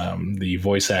is the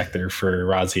voice actor for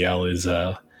Raziel is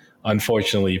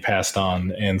unfortunately passed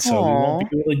on, and so we won't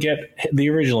be able to get the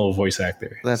original voice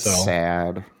actor. That's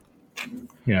sad.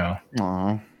 Yeah.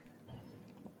 Aww.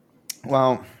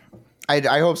 Well,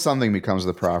 I hope something becomes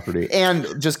the property, and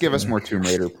just give us more Tomb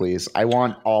Raider, please. I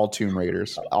want all Tomb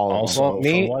Raiders. Also,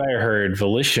 from what I heard,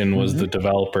 Volition was the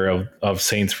developer of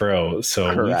Saints Row, so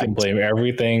we can blame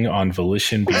everything on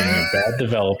Volition being a bad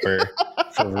developer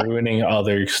for ruining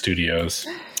other studios.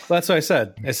 Well, that's what I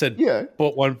said.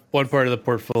 But one part of the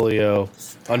portfolio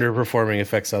underperforming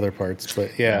affects other parts.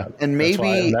 But yeah, and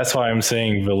maybe that's why I'm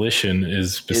saying Volition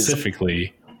is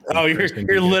specifically.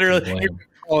 You're literally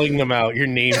calling them out. You're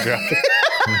name dropping.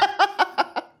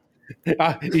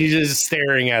 You're just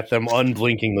staring at them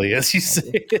unblinkingly as you say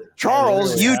it.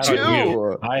 Charles, you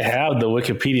too. I have the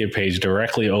Wikipedia page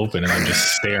directly open, and I'm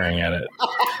just staring at it.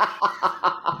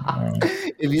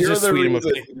 If you're just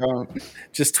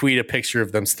just tweet a picture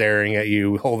of them staring at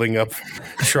you, holding up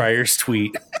Schreier's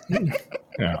tweet.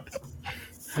 Yeah.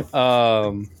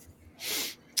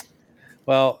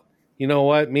 Well, you know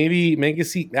what? Maybe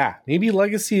Legacy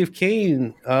of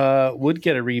Kain would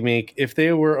get a remake if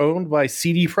they were owned by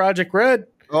CD Projekt Red.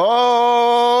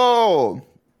 Oh,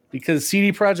 because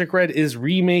CD Projekt Red is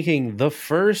remaking the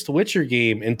first Witcher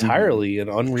game entirely in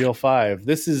Unreal 5.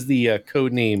 This is the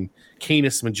code name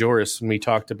Canis Majoris when we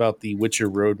talked about the Witcher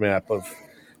roadmap of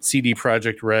CD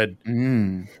Projekt Red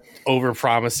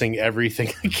over-promising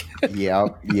everything again.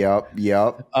 Yep.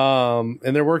 And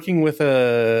they're working with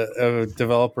a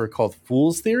developer called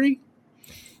Fool's Theory,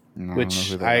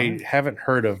 which I haven't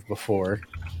heard of before,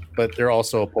 but they're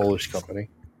also a Polish company.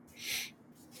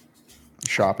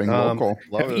 Shopping local.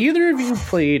 Have either of you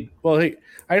played... Well, hey,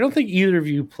 I don't think either of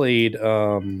you played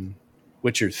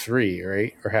Witcher 3,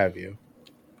 right? Or have you?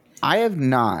 I have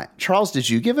not. Charles, did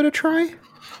you give it a try?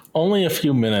 Only a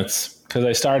few minutes, because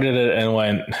I started it and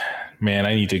went, man,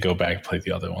 I need to go back and play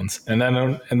the other ones. And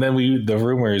then the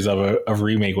rumors of a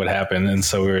remake would happen, and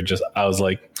so I was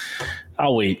like,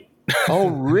 I'll wait. Oh,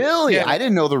 really? Yeah. I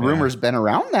didn't know the rumors been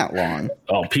around that long.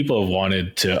 Oh, people have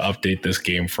wanted to update this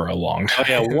game for a long time.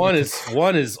 Oh, yeah,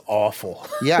 one is awful.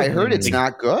 Yeah, I heard it's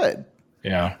not good.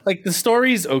 Yeah. Like, the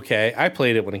story's okay. I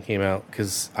played it when it came out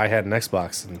because I had an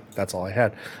Xbox and that's all I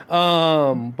had.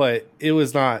 But it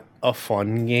was not a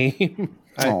fun game.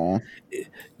 But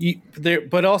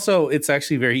also it's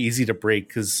actually very easy to break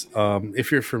because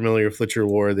if you're familiar with Witcher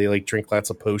lore, they like drink lots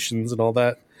of potions and all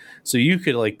that. So you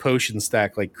could like potion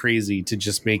stack like crazy to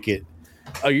just make it,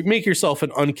 you make yourself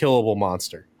an unkillable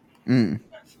monster.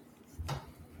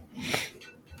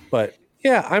 But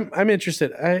yeah, I'm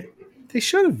interested. They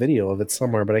showed a video of it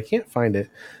somewhere, but I can't find it.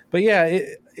 But yeah,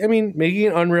 I mean, making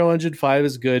an Unreal Engine 5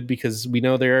 is good because we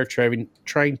know they are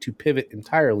trying to pivot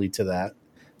entirely to that.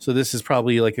 So this is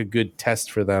probably like a good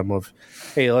test for them of,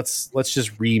 hey, let's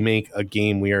just remake a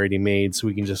game we already made so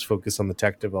we can just focus on the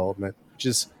tech development, which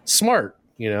is smart,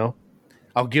 you know.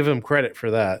 I'll give them credit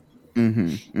for that.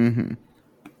 I'm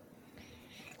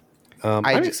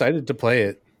excited to play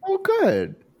it. Oh,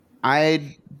 good.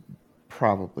 I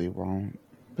probably won't,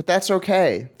 but that's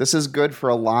okay. This is good for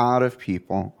a lot of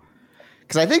people.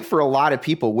 Because I think for a lot of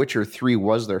people, Witcher 3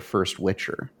 was their first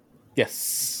Witcher.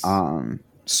 Yes.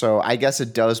 So I guess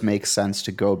it does make sense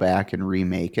to go back and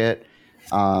remake it.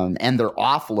 And they're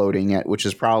offloading it, which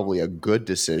is probably a good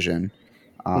decision,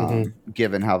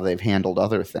 given how they've handled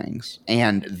other things.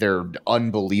 And their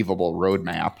unbelievable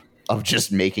roadmap of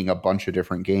just making a bunch of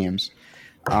different games.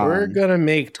 We're going to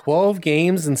make 12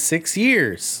 games in 6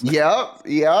 years. Yep.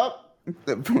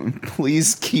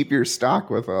 Please keep your stock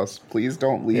with us. Please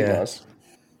don't leave us.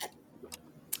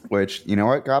 Which, you know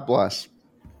what? God bless.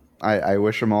 I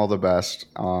wish them all the best.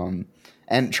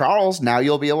 And Charles, now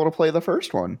you'll be able to play the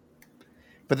first one.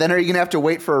 But then are you going to have to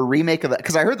wait for a remake of that?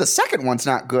 Because I heard the second one's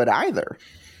not good either.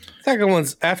 Second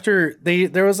one's after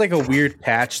there was like a weird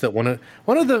patch that one of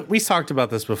the, we talked about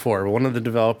this before, but one of the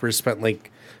developers spent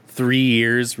like 3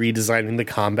 years redesigning the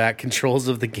combat controls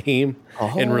of the game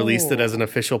and released it as an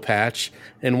official patch.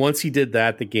 And once he did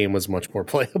that, the game was much more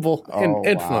playable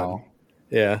and fun.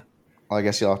 Yeah. Well, I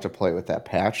guess you'll have to play with that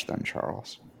patch then,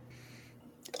 Charles.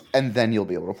 And then you'll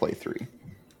be able to play 3.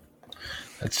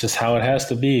 That's just how it has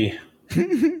to be.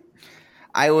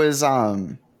 I was, I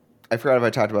forgot if I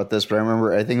talked about this, but I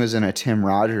remember, I think it was in a Tim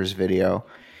Rogers video.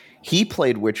 He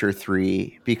played Witcher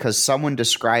 3 because someone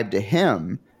described to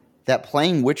him that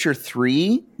playing Witcher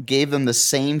 3 gave them the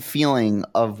same feeling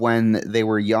of when they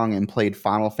were young and played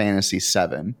Final Fantasy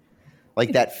 7.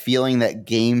 Like that feeling that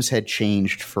games had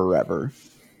changed forever.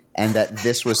 And that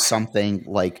this was something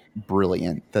like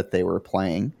brilliant that they were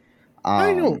playing.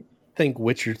 I don't think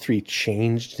Witcher 3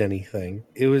 changed anything.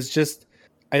 It was just,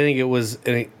 I think it was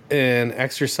an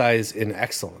exercise in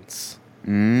excellence.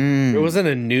 There wasn't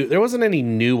any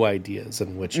new ideas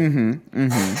in Witcher.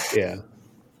 Yeah.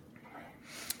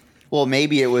 Well,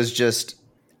 maybe it was just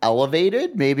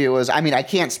elevated. Maybe it was, I mean, I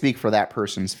can't speak for that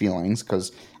person's feelings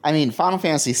because, I mean, Final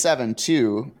Fantasy 7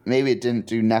 too, maybe it didn't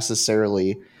do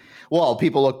necessarily. Well,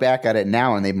 people look back at it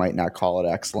now and they might not call it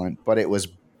excellent, but it was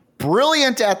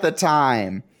brilliant at the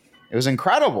time. It was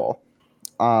incredible.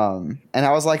 And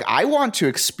I was like, I want to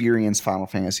experience Final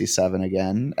Fantasy 7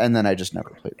 again. And then I just never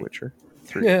played Witcher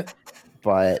 3. Yeah.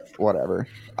 But whatever.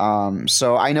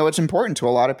 So I know it's important to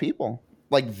a lot of people.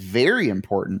 Like very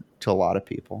important to a lot of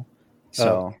people.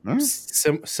 So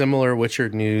similar Witcher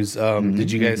news.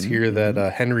 Did you guys hear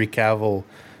that Henry Cavill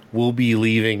will be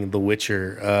leaving The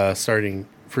Witcher starting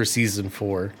for season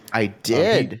 4? I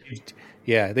did.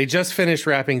 They just finished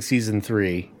wrapping season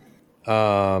 3.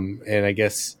 And I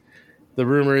guess the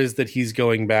rumor is that he's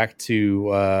going back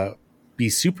to be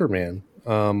Superman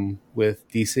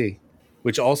with DC,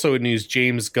 which also in news,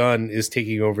 James Gunn is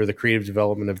taking over the creative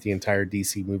development of the entire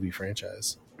DC movie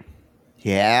franchise.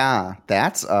 Yeah,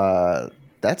 that's a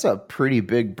pretty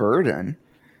big burden.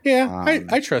 Yeah,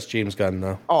 I trust James Gunn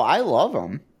though. Oh, I love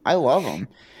him.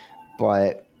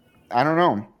 But I don't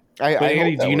know.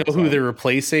 Andy, do you know who they're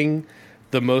replacing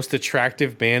the most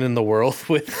attractive man in the world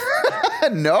with?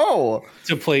 No.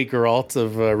 To play Geralt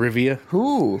of Rivia.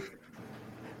 Who?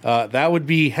 That would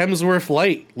be Hemsworth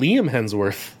Light, Liam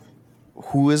Hemsworth.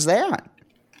 Who is that?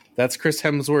 That's Chris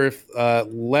Hemsworth,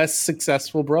 less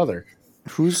successful brother.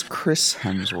 Who's Chris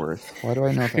Hemsworth? Why do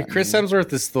I know that? Chris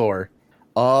Hemsworth is Thor.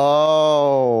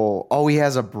 Oh, he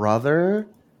has a brother?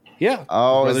 Yeah.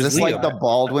 Oh, is this Liam. Like the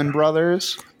Baldwin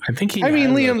brothers? I think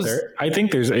Liam's. I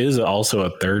think there is also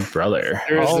a third brother.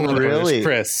 Really?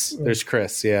 There's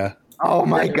Chris. Yeah. Oh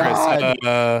my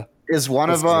God. Is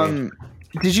one of them?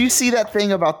 Did you see that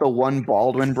thing about the one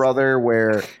Baldwin brother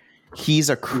where he's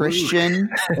a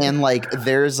Christian and like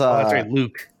there's a that's right,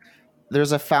 Luke.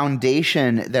 There's a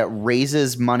foundation that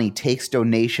raises money, takes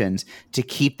donations to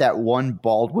keep that one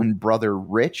Baldwin brother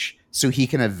rich so he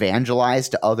can evangelize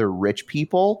to other rich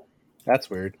people. That's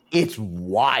weird. It's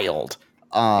wild.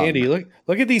 Andy,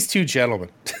 look at these two gentlemen.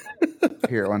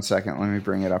 Here, 1 second. Let me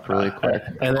bring it up really quick.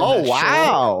 And then Oh, that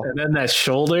wow. and then that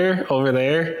shoulder over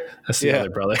there, that's the other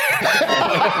brother.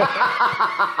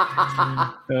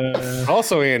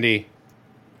 Also, Andy,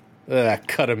 that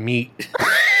cut of meat.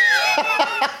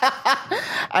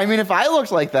 I mean, if I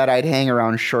looked like that, I'd hang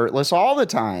around shirtless all the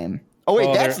time. Oh,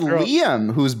 wait, that's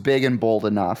Liam who's big and bold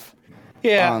enough.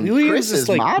 Yeah, Chris is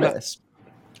like modest.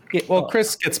 Yeah, well,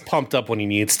 Chris gets pumped up when he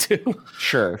needs to.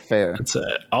 Sure, fair. That's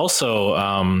it. Also,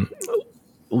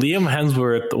 Liam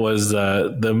Hemsworth was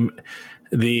the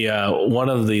one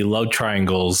of the love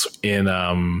triangles in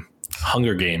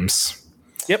Hunger Games.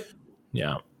 Yep.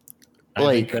 Yeah.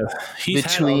 Like he's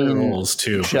between had other roles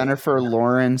too. Jennifer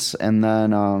Lawrence and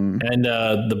then and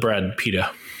the Brad Pitt.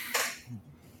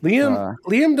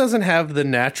 Liam doesn't have the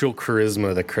natural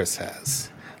charisma that Chris has.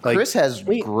 Like, Chris has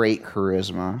great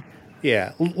charisma.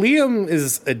 Yeah, Liam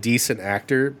is a decent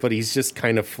actor, but he's just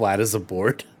kind of flat as a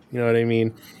board. You know what I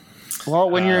mean?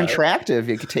 Well, when you're attractive,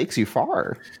 it takes you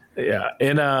far. Yeah,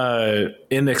 in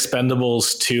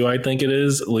Expendables 2, I think it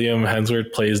is, Liam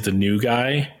Hemsworth plays the new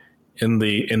guy in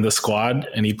the squad,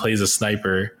 and he plays a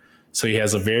sniper. So he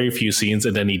has a very few scenes,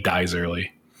 and then he dies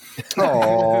early.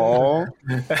 Oh,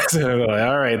 so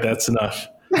all right, that's enough.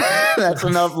 That's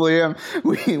enough, Liam.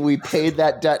 We paid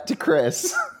that debt to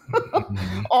Chris.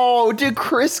 Oh, did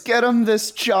Chris get him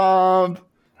this job?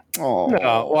 Oh,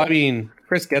 no. Well, I mean,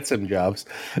 Chris gets him jobs.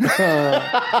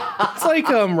 It's like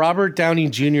Robert Downey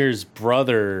Jr.'s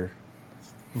brother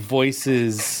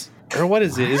voices, or what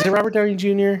is it? Is it Robert Downey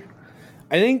Jr.?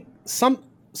 I think some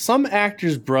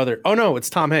actor's brother. Oh no, it's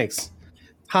Tom Hanks.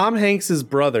 Tom Hanks's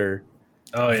brother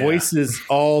voices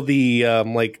all the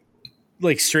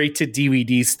like straight to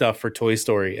DVD stuff for Toy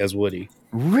Story as Woody.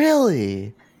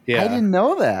 Really? Yeah. I didn't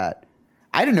know that.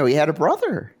 I didn't know he had a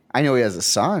brother. I know he has a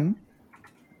son.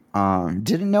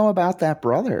 Didn't know about that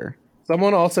brother.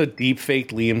 Someone also deep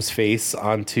faked Liam's face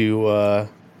onto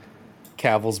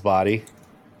Cavill's body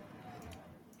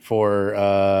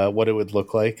for what it would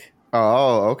look like.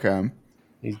 Oh, okay.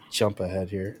 You jump ahead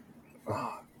here.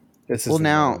 Oh, this is well.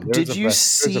 Now, did you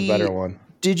see? There's a better one.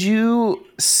 Did you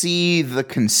see the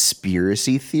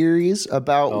conspiracy theories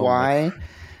about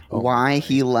why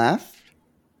he left?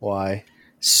 Why?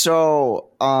 So,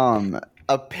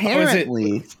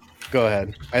 apparently, go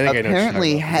ahead. I think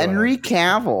apparently Henry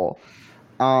Cavill,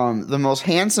 the most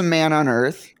handsome man on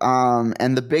Earth,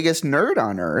 and the biggest nerd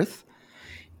on Earth,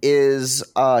 is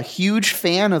a huge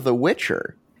fan of The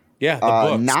Witcher. Yeah, the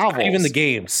books, novels, not even the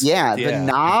games. Yeah, the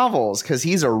novels, because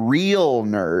he's a real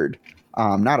nerd,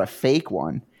 not a fake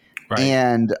one. Right.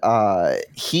 And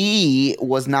he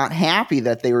was not happy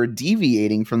that they were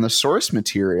deviating from the source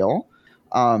material.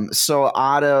 So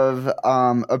out of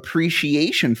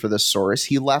appreciation for the source,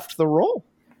 he left the role.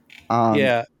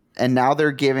 And now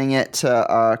they're giving it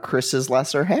to Chris's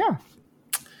lesser half.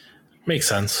 Makes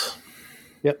sense.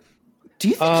 Yep. Do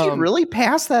you think he really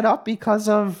passed that up because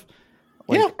of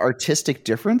artistic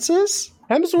differences?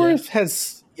 Hemsworth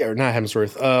has, not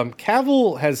Hemsworth.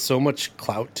 Cavill has so much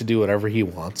clout to do whatever he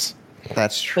wants.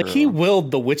 That's true. Like, he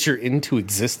willed The Witcher into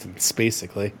existence,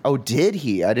 basically. Oh, did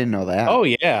he? I didn't know that. Oh,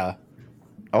 yeah.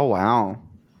 Oh, wow.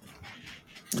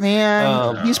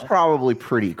 Man, he's probably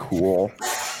pretty cool.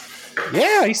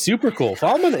 Yeah, he's super cool.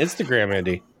 Follow him on Instagram,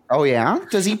 Andy. Oh, yeah?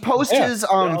 Does he post his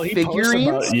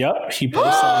figurines? Yep. He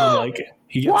posts on,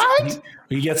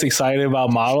 he gets excited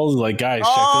about models. Like, guys, check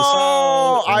this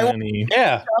out. Follow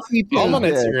him on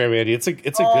Instagram, Andy. It's a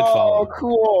good follow. Oh,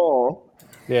 cool.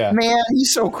 Yeah. Man,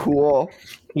 he's so cool.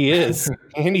 He is.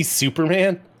 And he's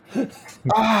Superman. By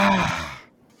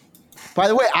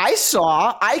the way,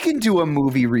 I can do a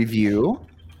movie review.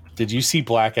 Did you see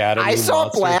Black Adam? I saw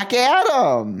Black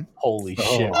Adam. Holy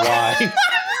shit. Why?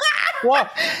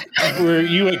 What? Were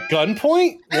you at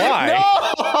gunpoint? Why?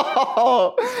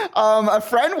 No! A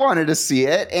friend wanted to see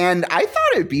it, and I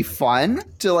thought it'd be fun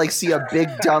to see a big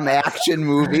dumb action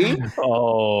movie.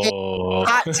 Oh.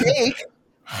 Hot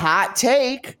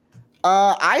take.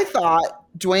 I thought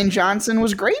Dwayne Johnson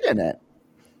was great in it.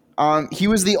 He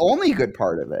was the only good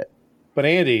part of it. But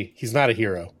Andy, he's not a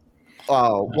hero.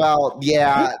 Oh, well,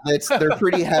 yeah, they're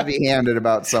pretty heavy-handed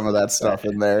about some of that stuff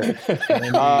in there.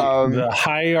 The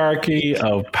hierarchy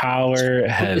of power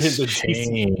has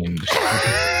changed.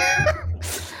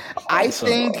 I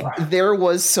think there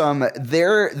was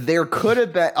there could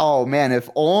have been, oh man, if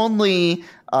only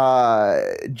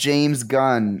James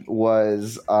Gunn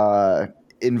was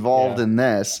involved in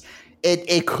this,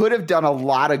 it could have done a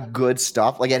lot of good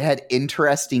stuff. Like, it had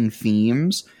interesting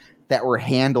themes that were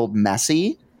handled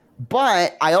messy.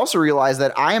 But I also realized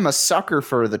that I am a sucker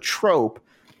for the trope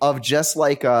of just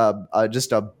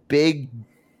a big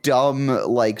dumb,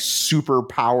 like super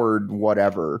powered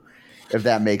whatever, if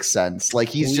that makes sense. Like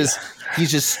he's just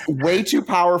way too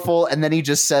powerful, and then he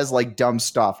just says like dumb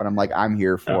stuff, and I'm like, I'm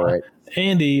here for it.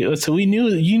 Andy, so you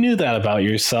knew that about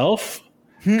yourself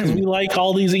because we like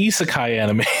all these isekai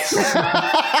animes.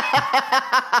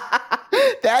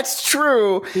 That's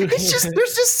true. It's just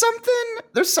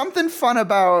there's something fun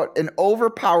about an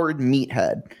overpowered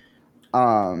meathead.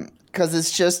 Because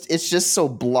it's just so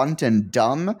blunt and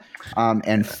dumb,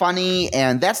 and funny,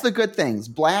 and that's the good things.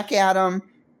 Black Adam,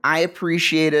 I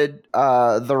appreciated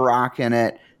The Rock in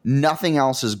it. Nothing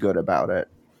else is good about it.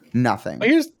 Nothing.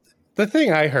 Here's the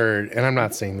thing I heard, and I'm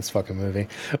not seeing this fucking movie,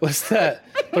 was that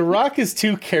The Rock is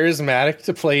too charismatic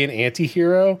to play an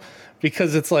anti-hero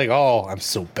because it's like, oh, I'm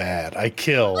so bad, I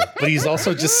kill. But he's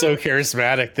also just so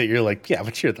charismatic that you're like, yeah,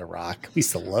 but you're The Rock. We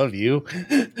still love you.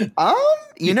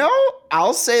 You know,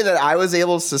 I'll say that I was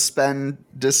able to suspend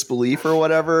disbelief or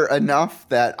whatever enough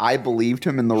that I believed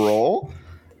him in the role.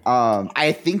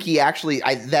 I think he actually,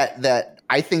 I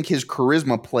think his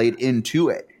charisma played into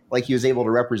it. Like he was able to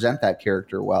represent that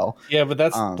character well. Yeah, but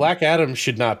that's Black Adam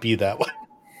should not be that way.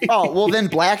 Oh, well then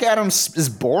Black Adam is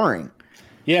boring.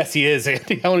 Yes, he is,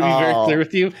 Andy. I want to be very clear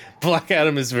with you. Black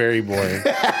Adam is very boring.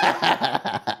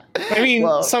 I mean,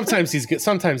 sometimes he's good.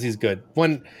 Sometimes he's good.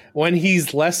 When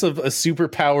he's less of a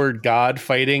superpowered god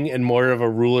fighting and more of a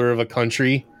ruler of a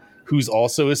country who's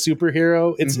also a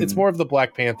superhero, it's more of the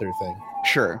Black Panther thing.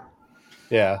 Sure.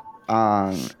 Yeah.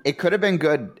 It could have been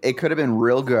good. It could have been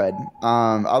real good.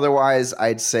 Otherwise,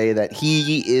 I'd say that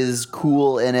he is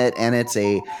cool in it, and it's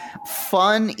a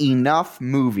fun enough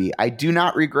movie. I do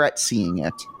not regret seeing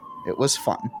it. It was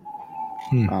fun.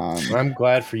 I'm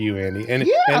glad for you, Andy. And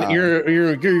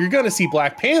you're going to see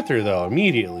Black Panther though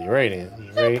immediately, right,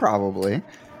 Andy? Right? Yeah, probably.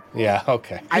 Yeah.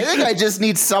 Okay. I think I just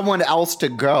need someone else to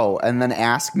go and then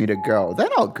ask me to go. Then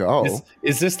I'll go.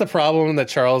 Is this the problem that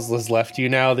Charles has left you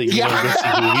now that you don't go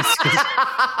see movies?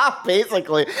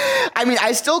 Basically, I mean,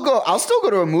 I'll still go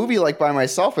to a movie like by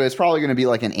myself, but it's probably going to be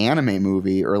like an anime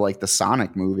movie or like the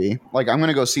Sonic movie. Like I'm going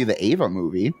to go see the Ava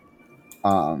movie.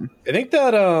 I think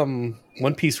that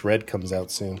One Piece Red comes out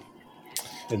soon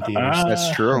in theaters.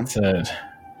 That's true.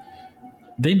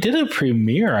 They did a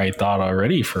premiere, I thought,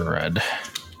 already for Red.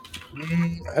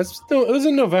 It was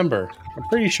in November. I'm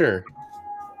pretty sure.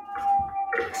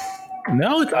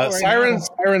 No, it's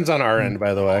Sirens on our end,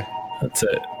 by the way. That's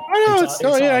it.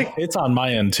 It's on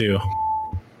my end too.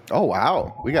 Oh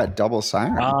wow, we got double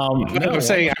Siren. I'm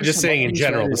just saying in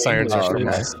general, the Sirens are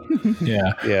nice.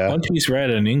 Yeah. One Piece Red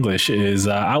in English is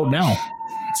out now.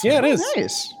 Yeah, it is.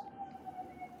 Nice.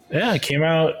 Yeah, it came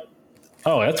out.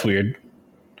 Oh, that's weird.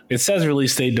 It says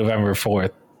release date November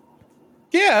 4th.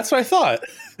 Yeah, that's what I thought.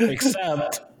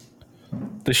 Except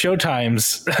the show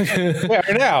times.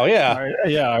 Right now,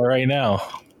 yeah. Right now.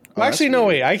 Well, actually, no,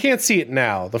 wait. I can't see it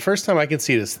now. The first time I can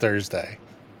see it is Thursday.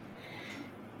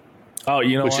 Oh,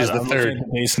 you know which is the third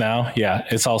case now. Yeah,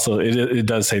 it's also it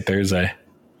does say Thursday.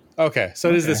 Okay, so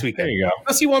it is this weekend. There you go.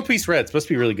 Let's see One Piece Red. It's supposed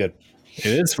to be really good. It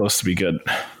is supposed to be good.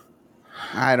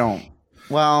 I don't.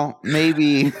 Well,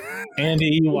 maybe.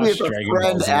 Andy, you watched Dragon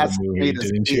Ball Z movie,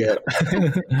 didn't you?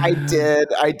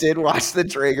 I did watch the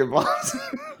Dragon Ball Z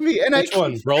movie. And which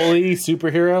one? Broly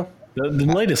Superhero? The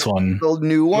latest one. The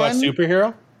new one?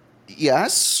 Superhero?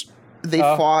 Yes. They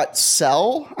fought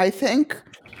Cell, I think.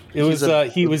 He was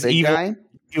evil. Guy.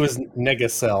 He was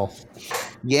Nega Cell.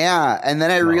 Yeah, and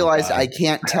then I realized I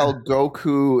can't tell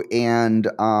Goku and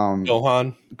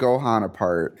Gohan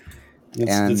apart.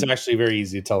 It's actually very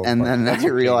easy to tell. And then I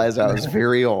realized I was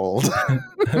very old.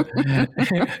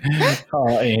 Oh,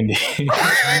 Andy.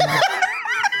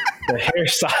 The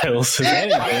hairstyles.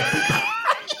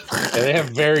 They have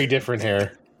very different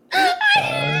hair.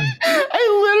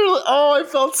 I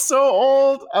felt so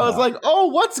old. I was like, oh,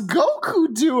 what's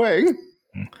Goku doing?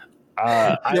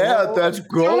 That's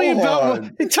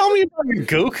Gohan. Tell me about your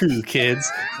Goku, kids.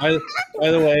 By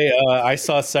the way, I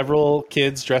saw several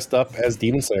kids dressed up as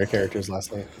Demon Slayer characters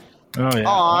last night. Oh yeah.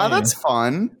 Aw, that's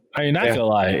fun. I mean, not gonna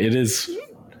lie, it is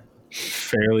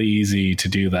fairly easy to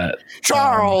do that.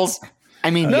 Charles.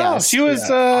 Yes. She was.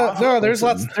 No, there's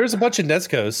lots. There's a bunch of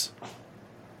Nezuko's.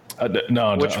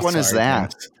 Which one is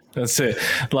that? That's it.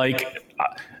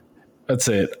 That's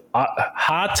it.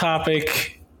 Hot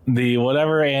Topic. The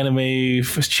whatever anime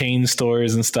chain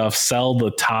stores and stuff sell the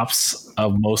tops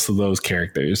of most of those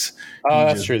characters. Oh,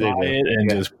 that's true. They buy it and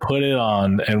just put it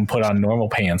on and put on normal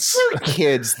pants. They're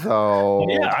kids, though.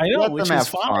 Yeah, I know, which is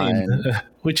fine.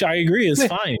 Which I agree is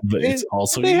fine, but it's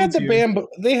also they had the bamboo.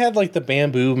 They had like the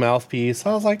bamboo mouthpiece.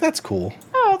 I was like, that's cool.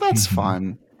 Oh, that's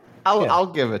fun. I'll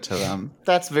give it to them.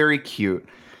 That's very cute.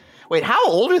 Wait, how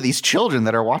old are these children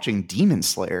that are watching Demon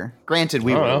Slayer? Granted,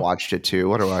 we would have watched it too.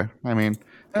 What do I mean,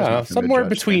 somewhere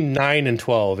between 9 and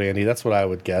 12, Andy. That's what I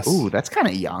would guess. Ooh, that's kind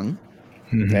of young.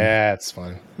 That's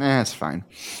fine. That's fine.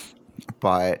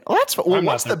 But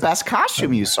what's the best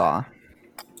costume you saw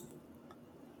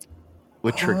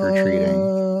with trick or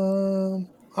treating?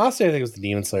 Honestly, I think it was the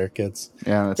Demon Slayer kids.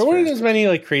 Yeah, that's there weren't as many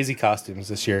like crazy costumes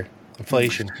this year.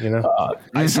 Inflation,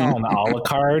 I saw an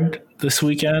Alucard this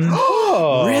weekend.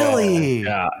 Oh, really?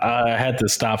 Yeah, I had to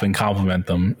stop and compliment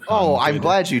them. Oh, I'm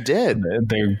glad you did.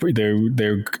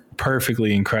 They're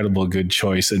perfectly incredible, good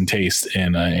choice and taste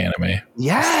in anime.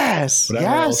 Yes. Whatever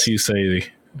else you say,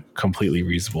 completely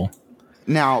reasonable.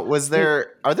 Now,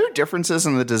 are there differences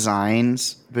in the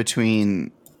designs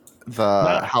between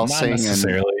the Hellsing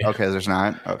and? Okay, there's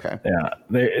not. Okay.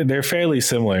 Yeah, they're fairly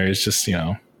similar. It's just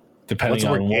depending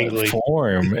on what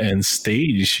form and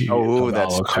stage.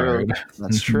 That's true.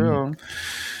 That's true.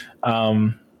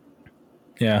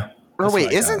 Yeah. Oh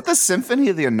wait, isn't the Symphony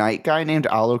of the Night guy named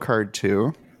Alucard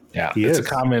too? Yeah, it's a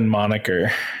common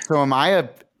moniker. So am I?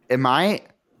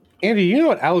 Andy, you know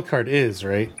what Alucard is,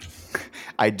 right?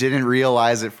 I didn't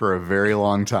realize it for a very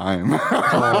long time.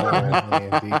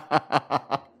 Andy.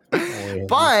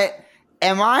 But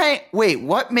am I? Wait,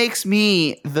 what makes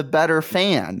me the better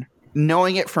fan?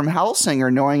 Knowing it from Hellsing or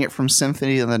knowing it from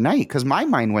Symphony of the Night? Because my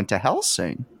mind went to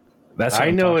Hellsing. That's what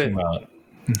I'm talking about.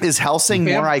 Is Hellsing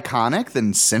more iconic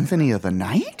than Symphony of the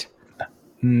Night?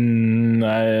 I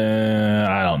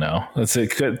don't know.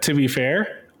 To be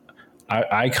fair,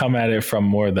 I come at it from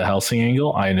more the Hellsing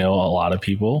angle. I know a lot of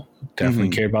people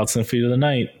definitely care about Symphony of the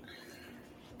Night.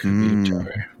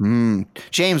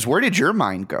 James, where did your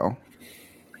mind go?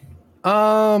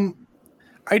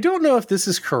 I don't know if this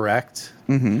is correct,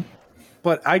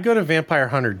 but I go to Vampire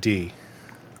Hunter D.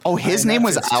 Oh, his name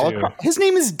was Alucard. His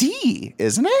name is D,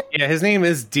 isn't it? Yeah, his name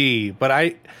is D.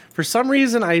 But for some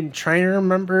reason, I'm trying to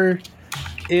remember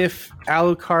if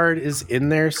Alucard is in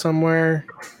there somewhere.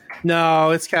 No,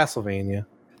 it's Castlevania.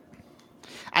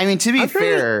 I mean, to be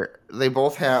fair, they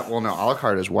both have. Well, no,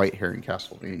 Alucard is white hair in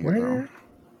Castlevania. Where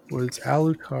was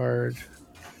Alucard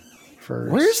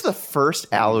first? Where's the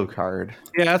first Alucard?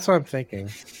 Yeah, that's what I'm thinking.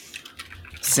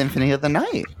 Symphony of the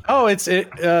Night. Oh,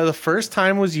 the first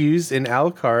time was used in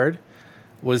Alucard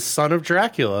was Son of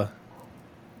Dracula.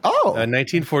 Oh, a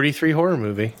 1943 horror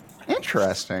movie.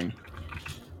 Interesting.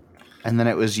 And then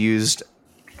it was used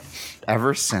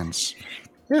ever since.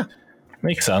 Yeah,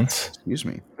 makes sense. Excuse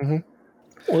me.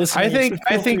 Well, I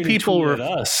think people were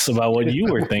us about what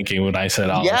you were thinking when I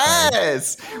said Alucard.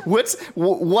 Yes.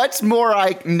 What's more?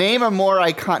 Name a more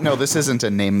iconic. No, this isn't a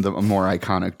more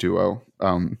iconic duo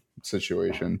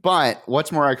situation. But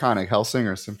what's more iconic, Hellsing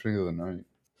or Symphony of the Night?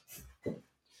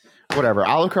 Whatever.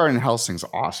 Alucard and Hellsing's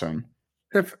awesome.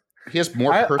 He has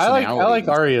more personality. I like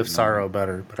Aria of Sorrow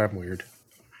better, but I'm weird.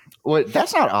 What?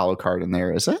 That's not Alucard in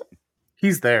there, is it?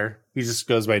 He's there. He just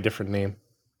goes by a different name.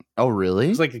 Oh, really?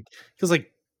 He's like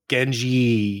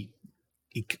Genji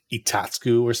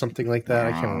Itatsuku or something like that.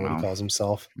 I can't remember what he calls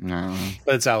himself. No.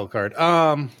 But it's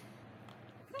Alucard.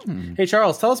 Hey,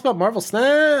 Charles, tell us about Marvel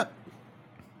Snap.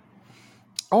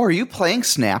 Oh, are you playing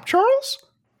Snap, Charles?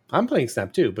 I'm playing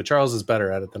Snap too, but Charles is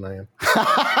better at it than I am.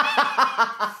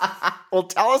 Well,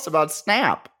 tell us about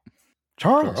Snap.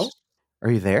 Charles, are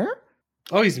you there?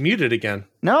 Oh, he's muted again.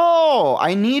 No,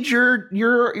 I need your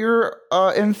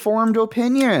informed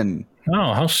opinion.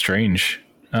 Oh, how strange.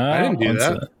 I didn't do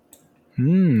that.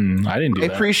 I didn't do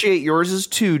that. I appreciate yours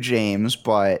too, James,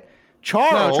 but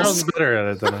Charles is better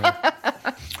at it than I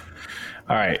am.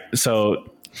 All right,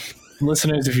 so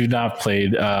listeners, if you've not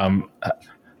played,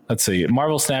 let's see.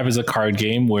 Marvel Snap is a card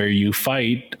game where you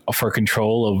fight for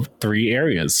control of 3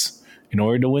 areas. In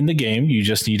order to win the game, you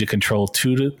just need to control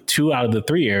two out of the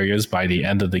 3 areas by the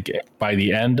end of the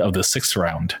 6th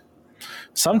round.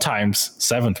 Sometimes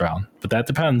 7th round, but that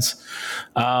depends.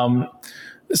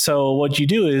 So what you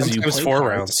do is sometimes you play 4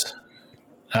 cards.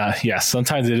 Rounds. Yes,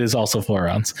 sometimes it is also 4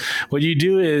 rounds. What you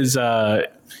do is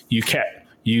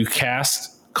you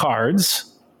cast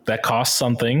cards that cost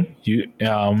something.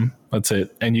 That's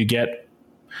it, and you get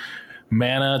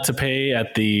mana to pay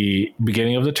at the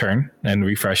beginning of the turn and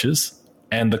refreshes.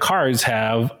 And the cards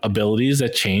have abilities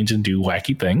that change and do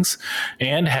wacky things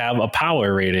and have a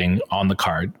power rating on the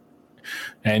card.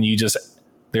 And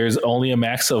there's only a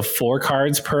max of 4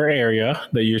 cards per area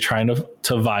that you're trying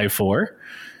to vie for.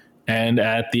 And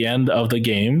at the end of the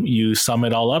game, you sum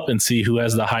it all up and see who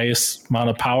has the highest amount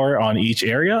of power on each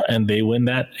area, and they win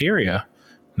that area.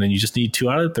 And then you just need 2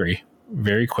 out of 3.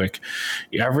 Very quick.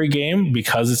 Every game,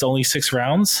 because it's only 6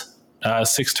 rounds,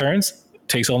 6 turns,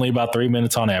 takes only about 3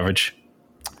 minutes on average.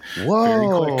 Whoa.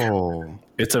 Very quick.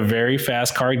 It's a very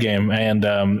fast card game,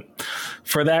 and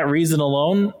for that reason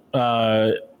alone,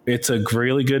 it's a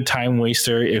really good time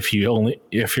waster if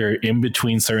you're in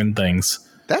between certain things.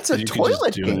 That's a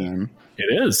toilet game.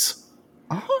 It is.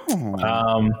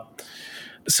 Oh.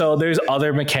 So there's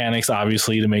other mechanics,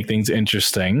 obviously, to make things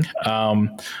interesting.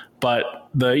 But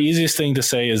the easiest thing to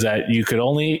say is that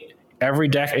every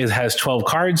deck has 12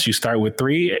 cards. You start with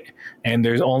 3, and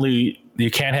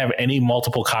you can't have any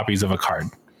multiple copies of a card.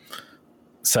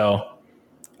 So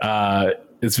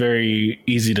it's very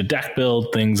easy to deck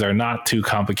build. Things are not too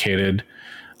complicated.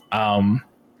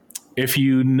 If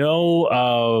you know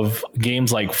of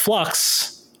games like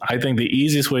Flux, I think the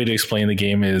easiest way to explain the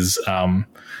game is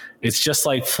it's just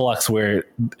like Flux, where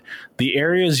the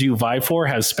areas you vie for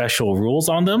have special rules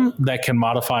on them that can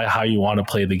modify how you want to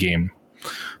play the game.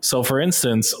 So, for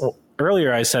instance,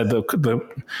 earlier I said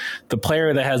the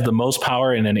player that has the most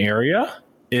power in an area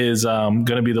is going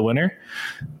to be the winner.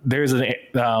 There's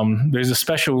a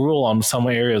special rule on some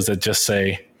areas that just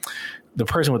say the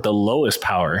person with the lowest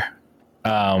power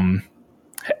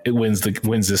it wins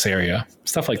this area,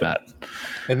 stuff like that.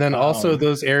 And then also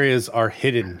those areas are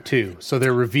hidden too, so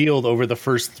they're revealed over the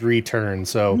first 3 turns.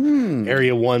 So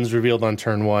area 1's revealed on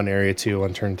turn 1, area 2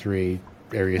 on turn 3,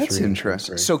 area 3. That's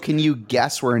interesting. So can you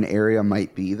guess where an area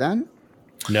might be then?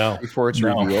 No, before it's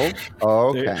revealed. Oh,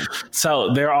 okay.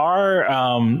 So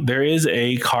there is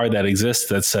a card that exists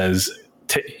that says,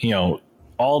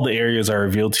 all the areas are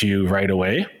revealed to you right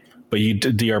away, but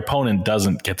your opponent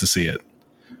doesn't get to see it.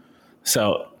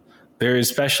 So there is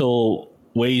special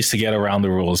ways to get around the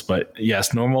rules, but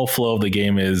yes, normal flow of the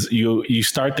game is you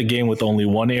start the game with only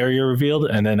one area revealed,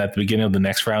 and then at the beginning of the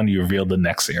next round, you reveal the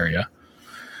next area.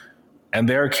 And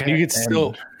you can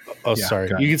still. Oh, yeah, sorry.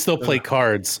 You can still play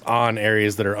cards on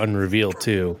areas that are unrevealed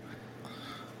too.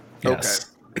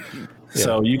 Yes. Okay.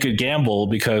 So you could gamble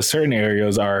because certain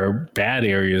areas are bad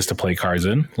areas to play cards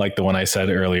in, like the one I said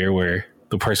earlier, where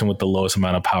the person with the lowest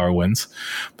amount of power wins.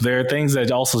 But there are things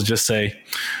that also just say,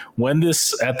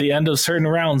 at the end of certain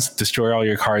rounds, destroy all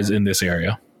your cards in this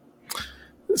area.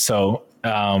 So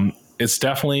it's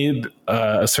definitely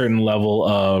a certain level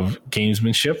of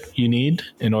gamesmanship you need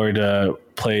in order to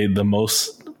play the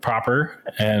most proper.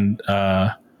 And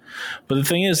but the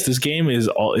thing is, this game is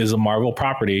a Marvel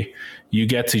property. You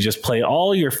get to just play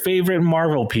all your favorite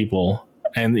Marvel people,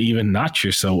 and even not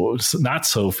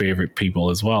so favorite people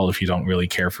as well, if you don't really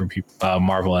care for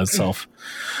Marvel itself.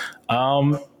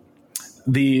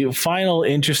 The final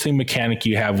interesting mechanic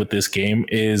you have with this game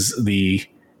is the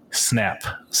Snap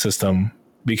system,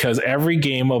 because every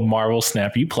game of Marvel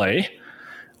Snap you play,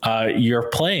 you're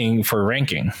playing for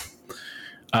ranking.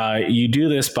 You do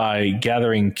this by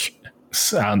gathering,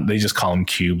 they just call them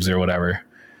cubes or whatever.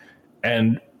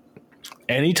 And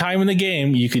anytime in the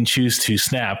game, you can choose to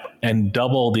snap and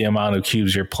double the amount of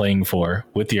cubes you're playing for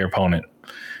with your opponent.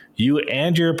 You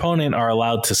and your opponent are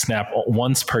allowed to snap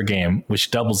once per game,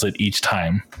 which doubles it each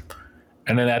time.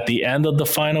 And then at the end of the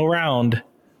final round,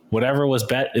 whatever was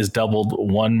bet is doubled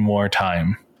one more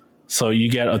time. So you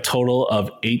get a total of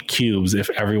 8 cubes if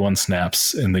everyone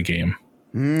snaps in the game.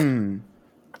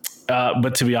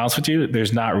 But to be honest with you,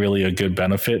 there's not really a good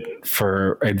benefit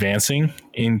for advancing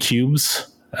in cubes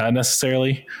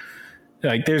necessarily.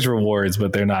 Like, there's rewards,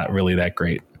 but they're not really that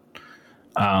great.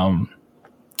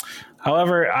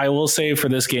 However, I will say for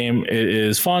this game, it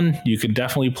is fun. You can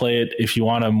definitely play it if you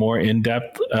want a more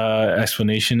in-depth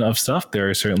explanation of stuff. There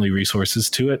are certainly resources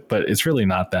to it, but it's really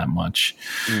not that much.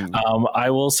 I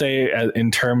will say,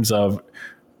 in terms of,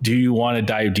 do you want to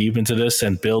dive deep into this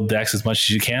and build decks as much as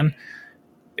you can?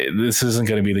 This isn't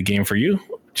going to be the game for you,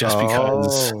 just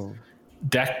because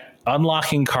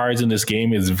unlocking cards in this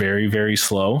game is very, very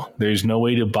slow. There's no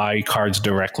way to buy cards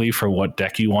directly for what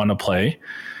deck you want to play.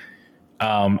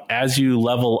 As you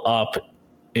level up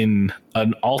in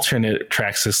an alternate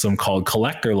track system called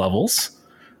collector levels,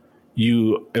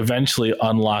 you eventually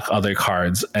unlock other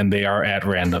cards, and they are at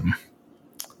random.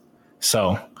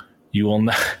 So you will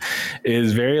not, it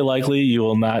is very likely you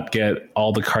will not get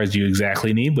all the cards you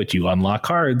exactly need, but you unlock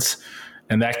cards,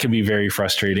 and that can be very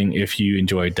frustrating if you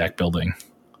enjoy deck building,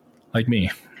 like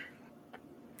me.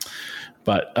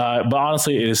 But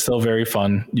honestly, it is still very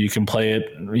fun. You can play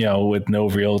it, with no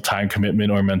real time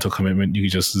commitment or mental commitment. You can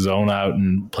just zone out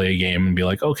and play a game and be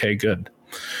like, okay, good.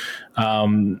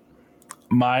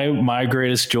 My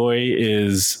greatest joy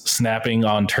is snapping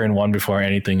on turn 1 before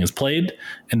anything is played,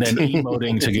 and then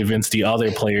emoting to convince the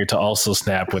other player to also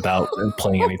snap without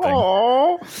playing anything.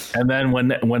 And then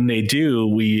when they do,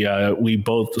 we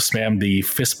both spam the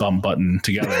fist bump button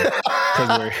together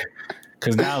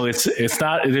because now it's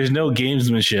not, there's no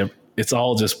gamesmanship. it's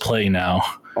all just play now.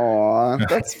 Aw,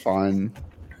 that's fun.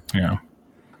 Yeah.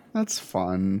 That's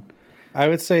fun. I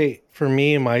would say for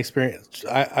me, in my experience,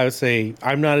 I would say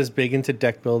I'm not as big into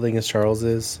deck building as Charles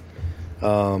is.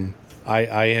 I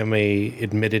am a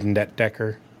admitted net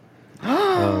decker.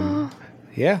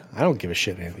 Yeah, I don't give a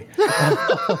shit, Andy.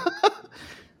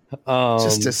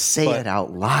 Just to say it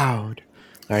out loud.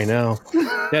 I know.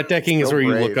 Net decking is So where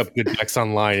you brave. look up good decks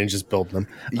online and just build them.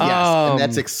 Yes, and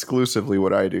that's exclusively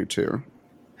what I do too.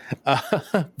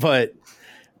 But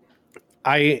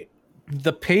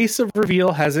the pace of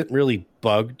reveal hasn't really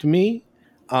bugged me.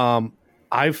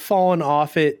 I've fallen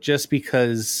off it just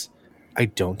because I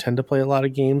don't tend to play a lot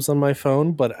of games on my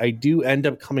phone, but I do end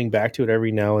up coming back to it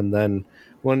every now and then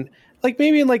when, like,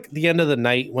 maybe in like the end of the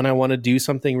night when I want to do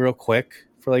something real quick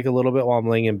for like a little bit while I'm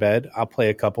laying in bed, I'll play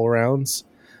a couple rounds.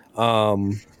 I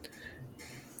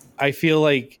feel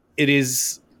like it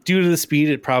is, due to the speed,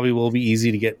 it probably will be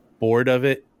easy to get bored of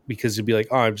it because you'll be like,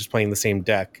 oh, I'm just playing the same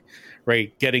deck,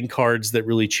 right? Getting cards that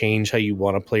really change how you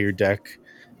want to play your deck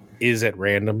is at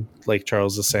random, like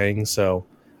Charles is saying. So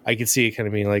I could see it kind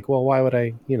of being like, well, why would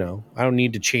I don't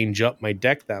need to change up my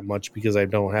deck that much because I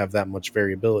don't have that much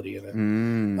variability in it.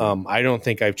 I don't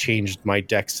think I've changed my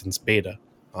deck since beta,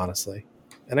 honestly.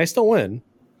 And I still win.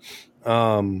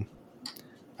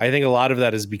 I think a lot of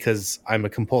that is because I'm a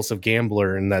compulsive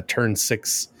gambler and that turn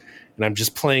 6 and I'm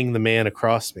just playing the man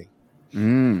across me.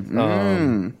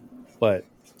 But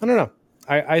I don't know.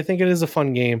 I think it is a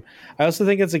fun game. I also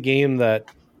think it's a game that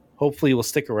hopefully will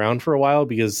stick around for a while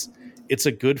because it's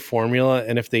a good formula.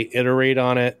 And if they iterate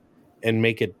on it and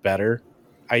make it better,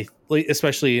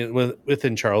 especially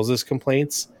within Charles's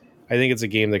complaints, I think it's a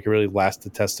game that could really last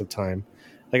the test of time.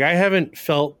 Like, I haven't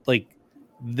felt like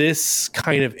this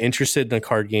kind of interested in a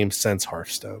card game since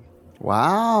Hearthstone.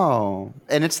 Wow.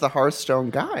 And it's the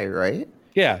Hearthstone guy, right?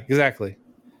 Yeah, exactly.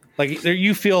 Like,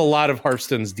 you feel a lot of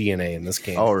Hearthstone's DNA in this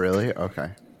game. Oh, really?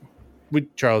 Okay.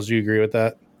 Charles, do you agree with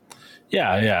that?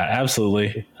 Yeah,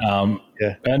 absolutely.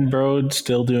 Yeah. Ben Brode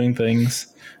still doing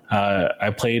things.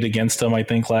 I played against him, I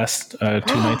think, last 2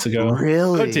 nights ago.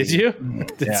 Really? Oh, did you?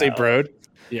 Did it say Brode?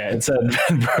 Yeah, it said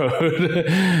Ben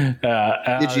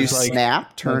Brode. Did you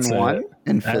snap turn 1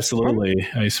 and fist absolutely?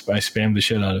 I spammed the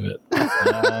shit out of it.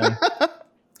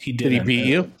 He Did he beat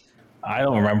you? I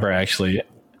don't remember actually.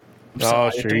 Oh,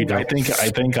 sure you don't. I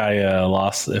think I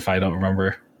lost. If I don't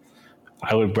remember,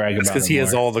 I would brag about it because he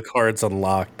has more. all the cards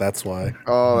unlocked. That's why.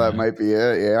 Oh, that might be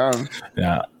it. Yeah.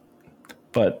 Yeah,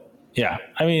 but yeah,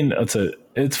 I mean,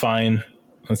 it's fine.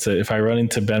 If I run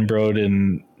into Ben Brode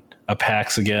in a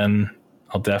PAX again,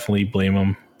 I'll definitely blame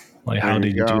him. Like, how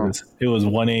did you do this? It was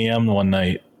 1 a.m. one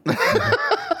night.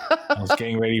 I was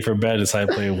getting ready for bed, decided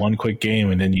to play one quick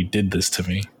game, and then you did this to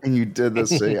me. And you did this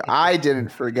to you. I didn't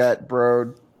forget,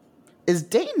 bro. Is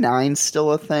Day 9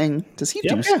 still a thing? Does he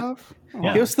do stuff? Oh.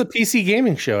 Yeah. He hosts the PC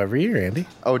gaming show every year, Andy.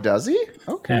 Oh, does he?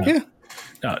 Okay.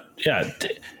 Yeah.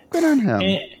 Good on him.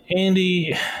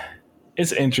 Andy,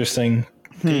 it's interesting.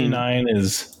 Day 9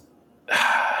 is...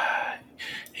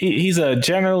 He's a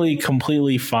generally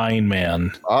completely fine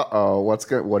man. Uh-oh.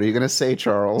 What are you going to say,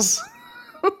 Charles?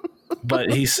 But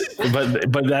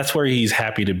but that's where he's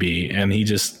happy to be, and he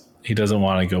doesn't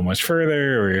want to go much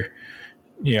further, or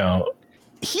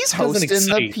he's hosting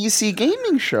the PC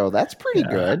gaming show. That's pretty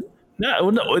good.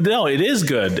 No, it is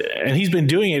good, and he's been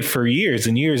doing it for years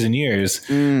and years and years.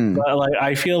 But like,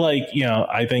 I feel like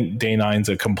I think Day 9's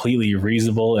a completely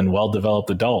reasonable and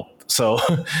well-developed adult. So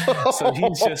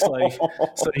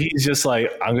he's just like,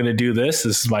 I'm going to do this.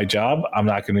 This is my job. I'm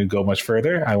not going to go much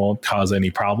further. I won't cause any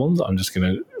problems. I'm just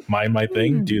going to mind my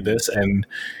thing, do this, and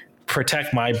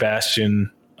protect my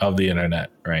bastion of the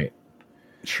internet. Right.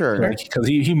 Sure. Because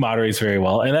he moderates very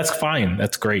well, and that's fine.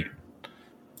 That's great.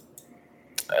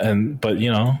 But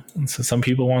so some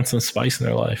people want some spice in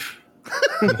their life.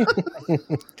 A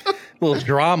little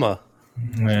drama.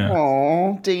 Yeah.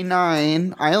 Oh, Day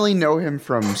 9. I only know him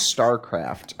from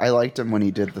StarCraft. I liked him when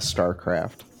he did the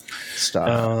StarCraft stuff.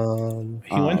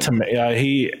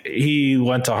 He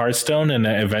went to Hearthstone, and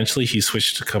eventually he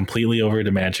switched completely over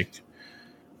to Magic.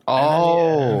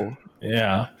 Oh,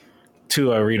 yeah,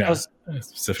 to Arena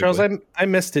specifically. Charles, I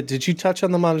missed it. Did you touch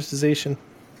on the monetization?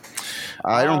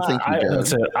 I don't think you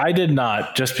did. I did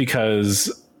not, just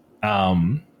because.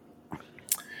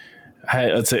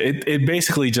 It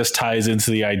basically just ties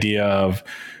into the idea of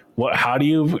how do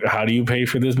you pay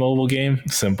for this mobile game?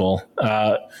 Simple.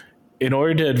 In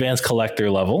order to advance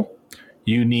collector level,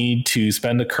 you need to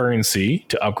spend a currency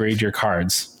to upgrade your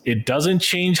cards. It doesn't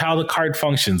change how the card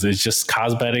functions. It's just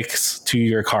cosmetics to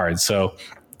your cards. So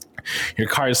your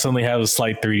card suddenly has a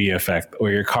slight 3D effect, or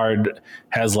your card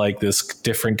has like this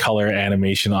different color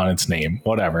animation on its name,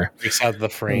 whatever. Takes out the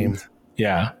frame.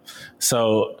 Yeah.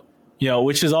 So,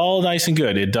 which is all nice and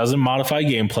good. It doesn't modify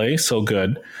gameplay, so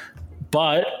good.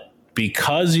 But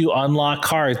because you unlock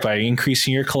cards by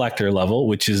increasing your collector level,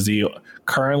 which is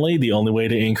currently the only way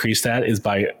to increase that is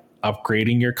by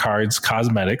upgrading your cards'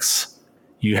 cosmetics,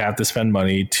 you have to spend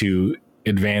money to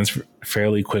advance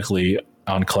fairly quickly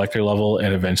on collector level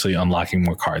and eventually unlocking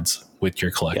more cards with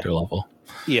your collector level.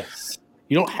 Yes.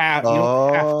 You don't have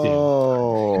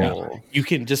to. Yeah. You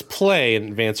can just play and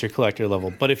advance your collector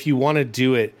level. But if you want to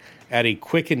do it at a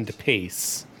quickened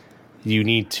pace, you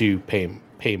need to pay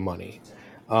money.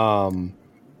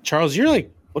 Charles, you're like,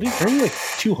 are you like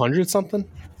 200 something?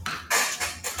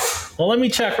 Well, let me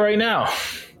check right now.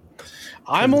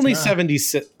 I'm only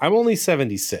 76. I'm only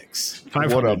 76.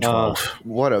 512.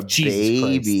 What a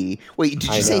baby. Christ. Wait,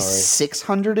 did you say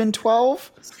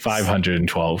 612?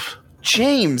 512.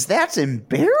 James, that's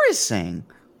embarrassing.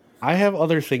 I have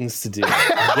other things to do.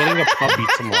 I'm getting a puppy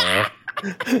tomorrow.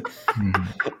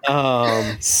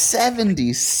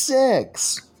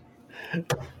 76.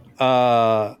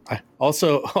 I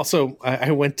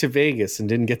went to Vegas and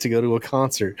didn't get to go to a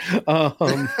concert.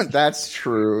 That's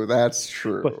true.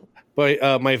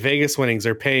 But my Vegas winnings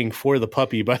are paying for the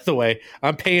puppy. By the way,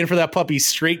 I'm paying for that puppy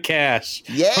straight cash.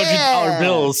 Yeah, $100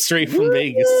 bills straight from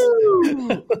Vegas.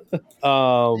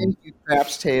 Thank you,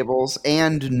 craps tables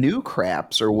and new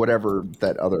craps or whatever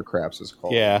that other craps is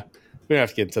called. Yeah, we don't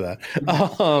have to get into that.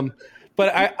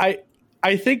 But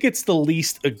I think it's the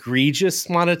least egregious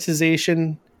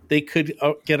monetization they could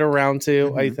get around to.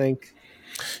 Mm-hmm. I think.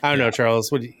 I don't know,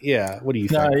 Charles. What do you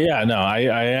think?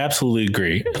 I absolutely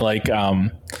agree. Like,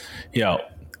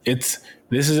 this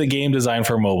is a game designed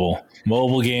for mobile.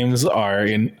 Mobile games are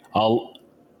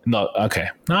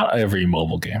not every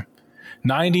mobile game.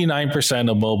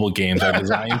 99% of mobile games are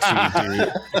designed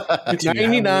to do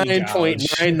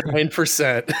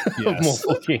 99.99% of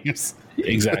mobile games.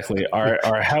 Exactly.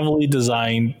 Are heavily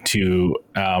designed to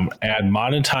add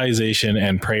monetization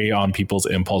and prey on people's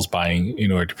impulse buying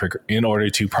in order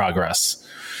to progress.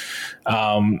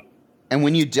 And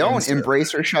when you don't,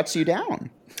 Embracer shuts you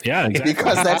down. Yeah, exactly.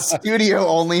 Because that studio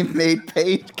only made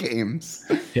paid games.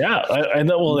 Yeah,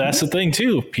 that's the thing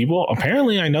too.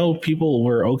 I know people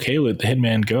were okay with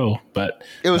Hitman Go, but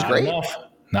it was great.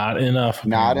 Not enough.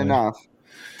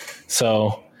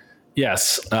 So,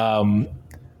 yes.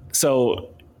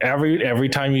 So every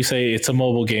time you say it's a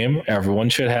mobile game, everyone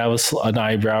should have an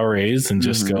eyebrow raised and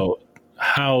just go,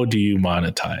 "How do you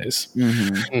monetize?"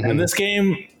 Mm-hmm. And this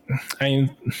game,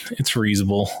 it's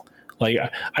reasonable. Like,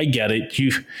 I get it.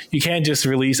 You can't just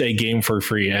release a game for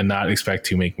free and not expect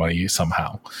to make money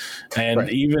somehow. And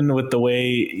even with the way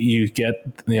you get,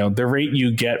 the rate you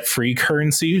get free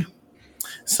currency,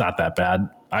 it's not that bad.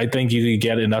 I think you could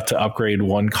get enough to upgrade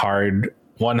one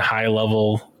high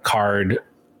level card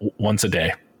once a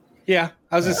day. Yeah.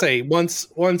 I was going to say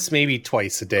once, maybe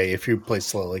twice a day if you play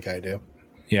slow like I do.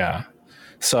 Yeah.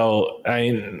 So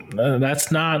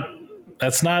that's not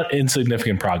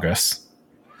insignificant progress.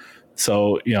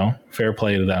 So, fair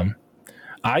play to them.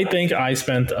 I think I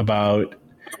spent about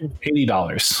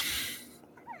 $80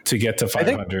 to get to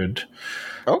 500.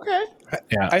 Okay.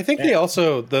 Yeah. I think they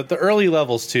also, the early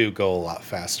levels too go a lot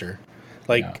faster.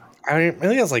 Like, I think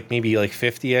it was like maybe like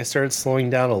 50. I started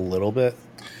slowing down a little bit.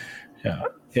 Yeah.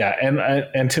 Yeah.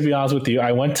 And to be honest with you,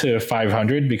 I went to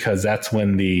 500 because that's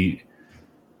when the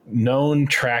known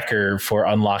tracker for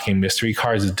unlocking mystery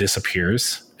cards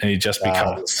disappears and it just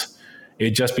becomes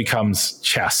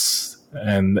chess,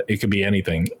 and it could be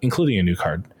anything, including a new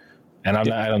card. And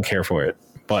I don't care for it,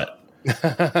 but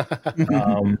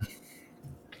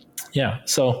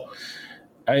So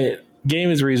game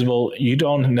is reasonable. You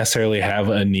don't necessarily have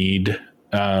a need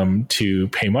to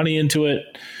pay money into it,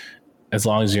 as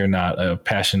long as you're not a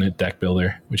passionate deck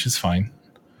builder, which is fine.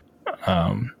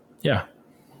 I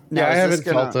haven't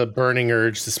felt a burning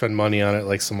urge to spend money on it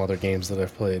like some other games that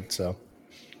I've played. So.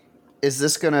 Is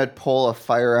this going to pull a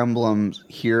Fire Emblem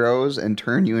Heroes and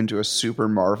turn you into a super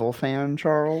Marvel fan,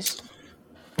 Charles?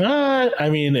 I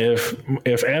mean, if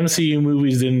MCU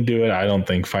movies didn't do it, I don't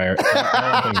think this one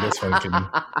can.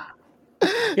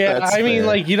 Yeah, that's fair.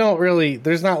 Like, you don't really,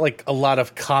 there's not like a lot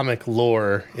of comic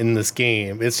lore in this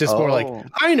game. It's just more like,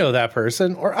 I know that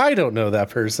person or I don't know that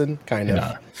person, kind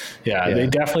of. Yeah, they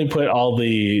definitely put all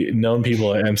the known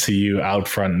people at MCU out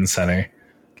front and center.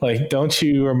 Like, don't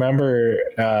you remember,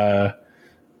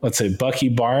 let's say, Bucky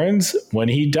Barnes? When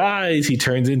he dies, he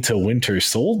turns into Winter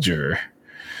Soldier.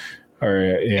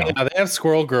 Or, Yeah, they have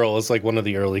Squirrel Girl as like one of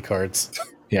the early cards.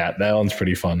 Yeah, that one's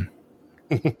pretty fun.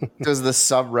 Does the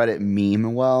subreddit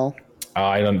meme well? Oh,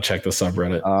 I don't check the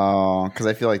subreddit. Oh, because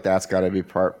I feel like that's got to be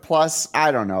part. Plus,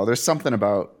 I don't know. There's something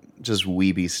about just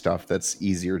weeby stuff that's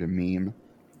easier to meme.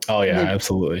 Oh yeah,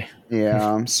 absolutely.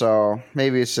 Yeah, so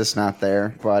maybe it's just not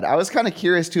there. But I was kind of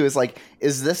curious too.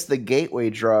 Is this the gateway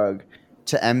drug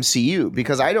to MCU?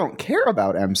 Because I don't care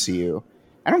about MCU.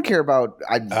 I don't care about.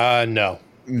 No.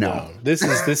 No. This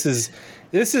is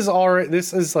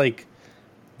like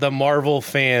the Marvel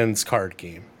fans card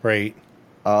game, right?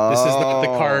 This is not the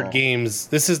card games.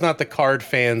 This is not the card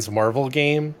fans Marvel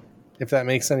game. If that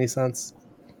makes any sense.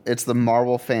 It's the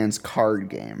Marvel fans card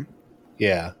game.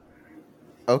 Yeah.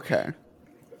 Okay.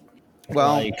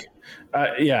 Well,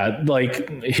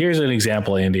 here's an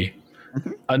example, Andy.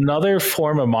 Another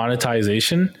form of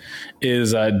monetization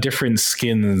is different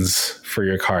skins for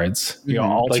your cards. You know,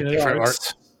 alternate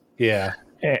arts. Yeah.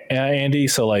 Andy,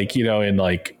 so in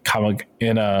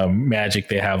Magic,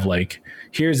 they have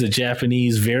here's a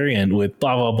Japanese variant with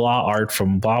blah blah blah art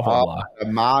from blah blah blah. The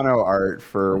mono art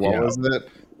for what was it?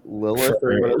 Lilith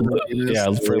for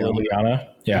Liliana.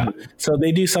 Yeah. So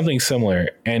they do something similar,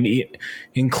 and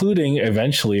including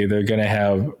eventually they're going to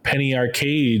have Penny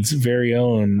Arcade's very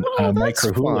own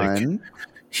Micro Hulik.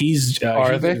 He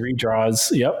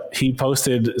redraws. Yep. He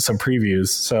posted some previews.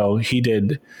 So he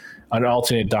did an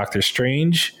alternate Doctor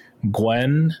Strange,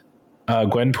 Gwenpool,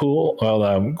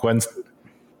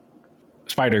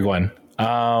 Spider-Gwen,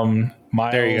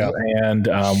 Miles, there you go. And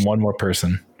one more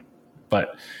person.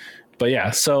 But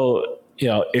yeah, so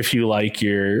if you if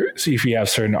you have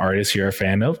certain artists you're a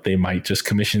fan of, they might just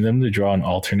commission them to draw an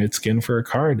alternate skin for a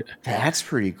card. That's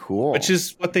pretty cool. Which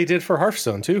is what they did for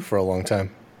Hearthstone too for a long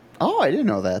time. Oh, I didn't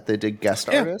know that. They did guest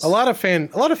artists. A lot of fan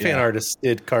artists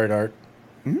did card art.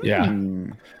 Yeah.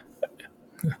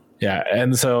 Yeah,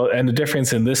 and the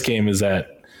difference in this game is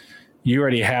that you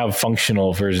already have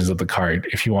functional versions of the card.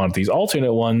 If you want these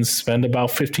alternate ones, spend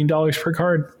about $15 per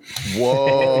card.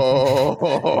 Whoa!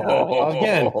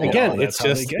 Again, it's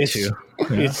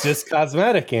just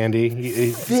cosmetic, Andy.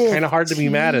 It's kind of hard to be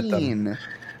mad at them.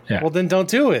 Yeah. Well, then don't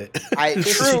do it.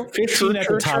 True. 15 at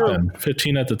the top end.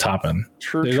 15 at the top end.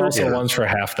 There's also ones for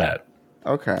half that.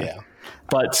 Okay. Yeah.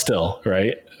 But still,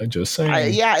 right? I'm just saying.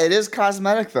 It is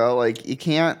cosmetic though. You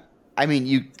can't. I mean,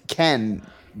 you can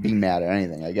be mad at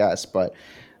anything, I guess, but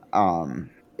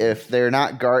if they're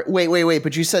not wait,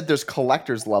 but you said there's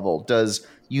collector's level. Does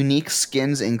unique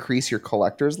skins increase your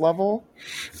collector's level?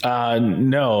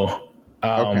 No.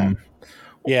 Okay.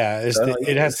 Yeah,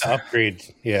 it has to upgrade.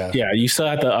 Yeah. Yeah, you still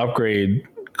have to upgrade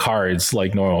cards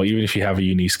like normal, even if you have a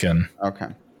unique skin. Okay.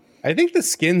 I think the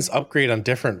skins upgrade on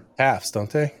different paths, don't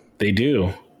they? They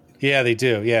do. Yeah, they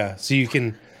do. Yeah. So you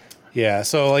can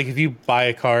so if you buy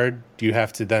a card, you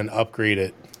have to then upgrade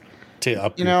it to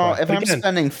up. If I'm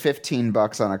spending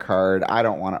 $15 on a card, I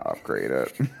don't want to upgrade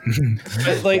it.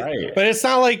 But it's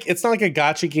not like a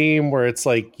gacha game where it's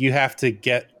you have to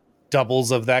get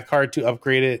doubles of that card to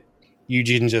upgrade it. You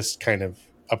can just kind of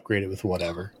upgrade it with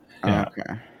whatever. Yeah.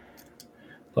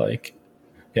 Okay.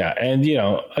 And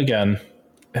again,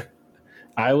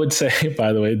 I would say,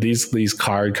 by the way, these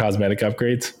card cosmetic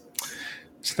upgrades,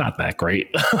 it's not that great.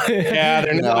 Yeah,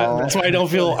 they're not. That's why I don't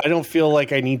feel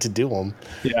like I need to do them.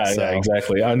 Yeah,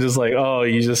 exactly. I'm just the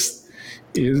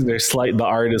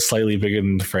art is slightly bigger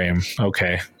than the frame.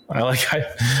 Okay. I'm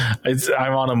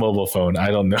on a mobile phone.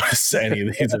 I don't notice any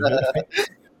of these.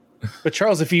 But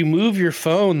Charles, if you move your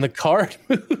phone, the card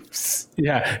moves.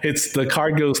 Yeah, the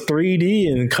card goes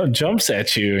 3D and jumps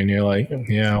at you, and you're like,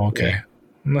 yeah, okay.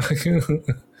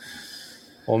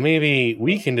 Well, maybe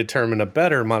we can determine a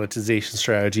better monetization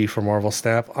strategy for Marvel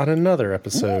Snap on another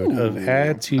episode of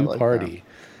Add to Party,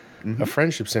 a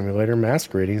friendship simulator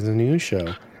masquerading as a news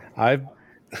show.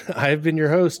 I've been your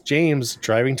host, James,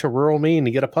 driving to rural Maine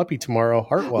to get a puppy tomorrow,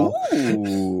 Hartwell.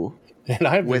 Ooh. And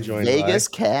I've been joined Vegas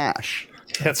Cash.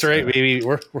 That's right, baby.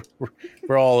 We're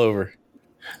all over.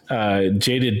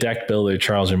 Jaded Deck Builder,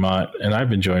 Charles Vermont, and I've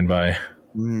been joined by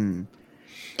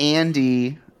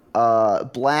Andy,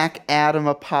 Black Adam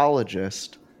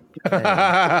apologist. It's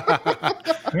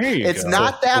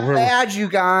not that bad, you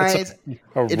guys.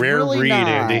 A rare really breed, not.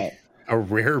 Andy. A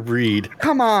rare breed.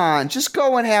 Come on, just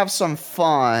go and have some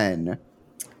fun.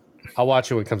 I'll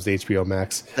watch it when it comes to HBO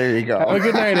Max. There you go. Have a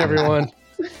good night, everyone.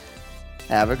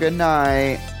 Have a good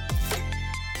night.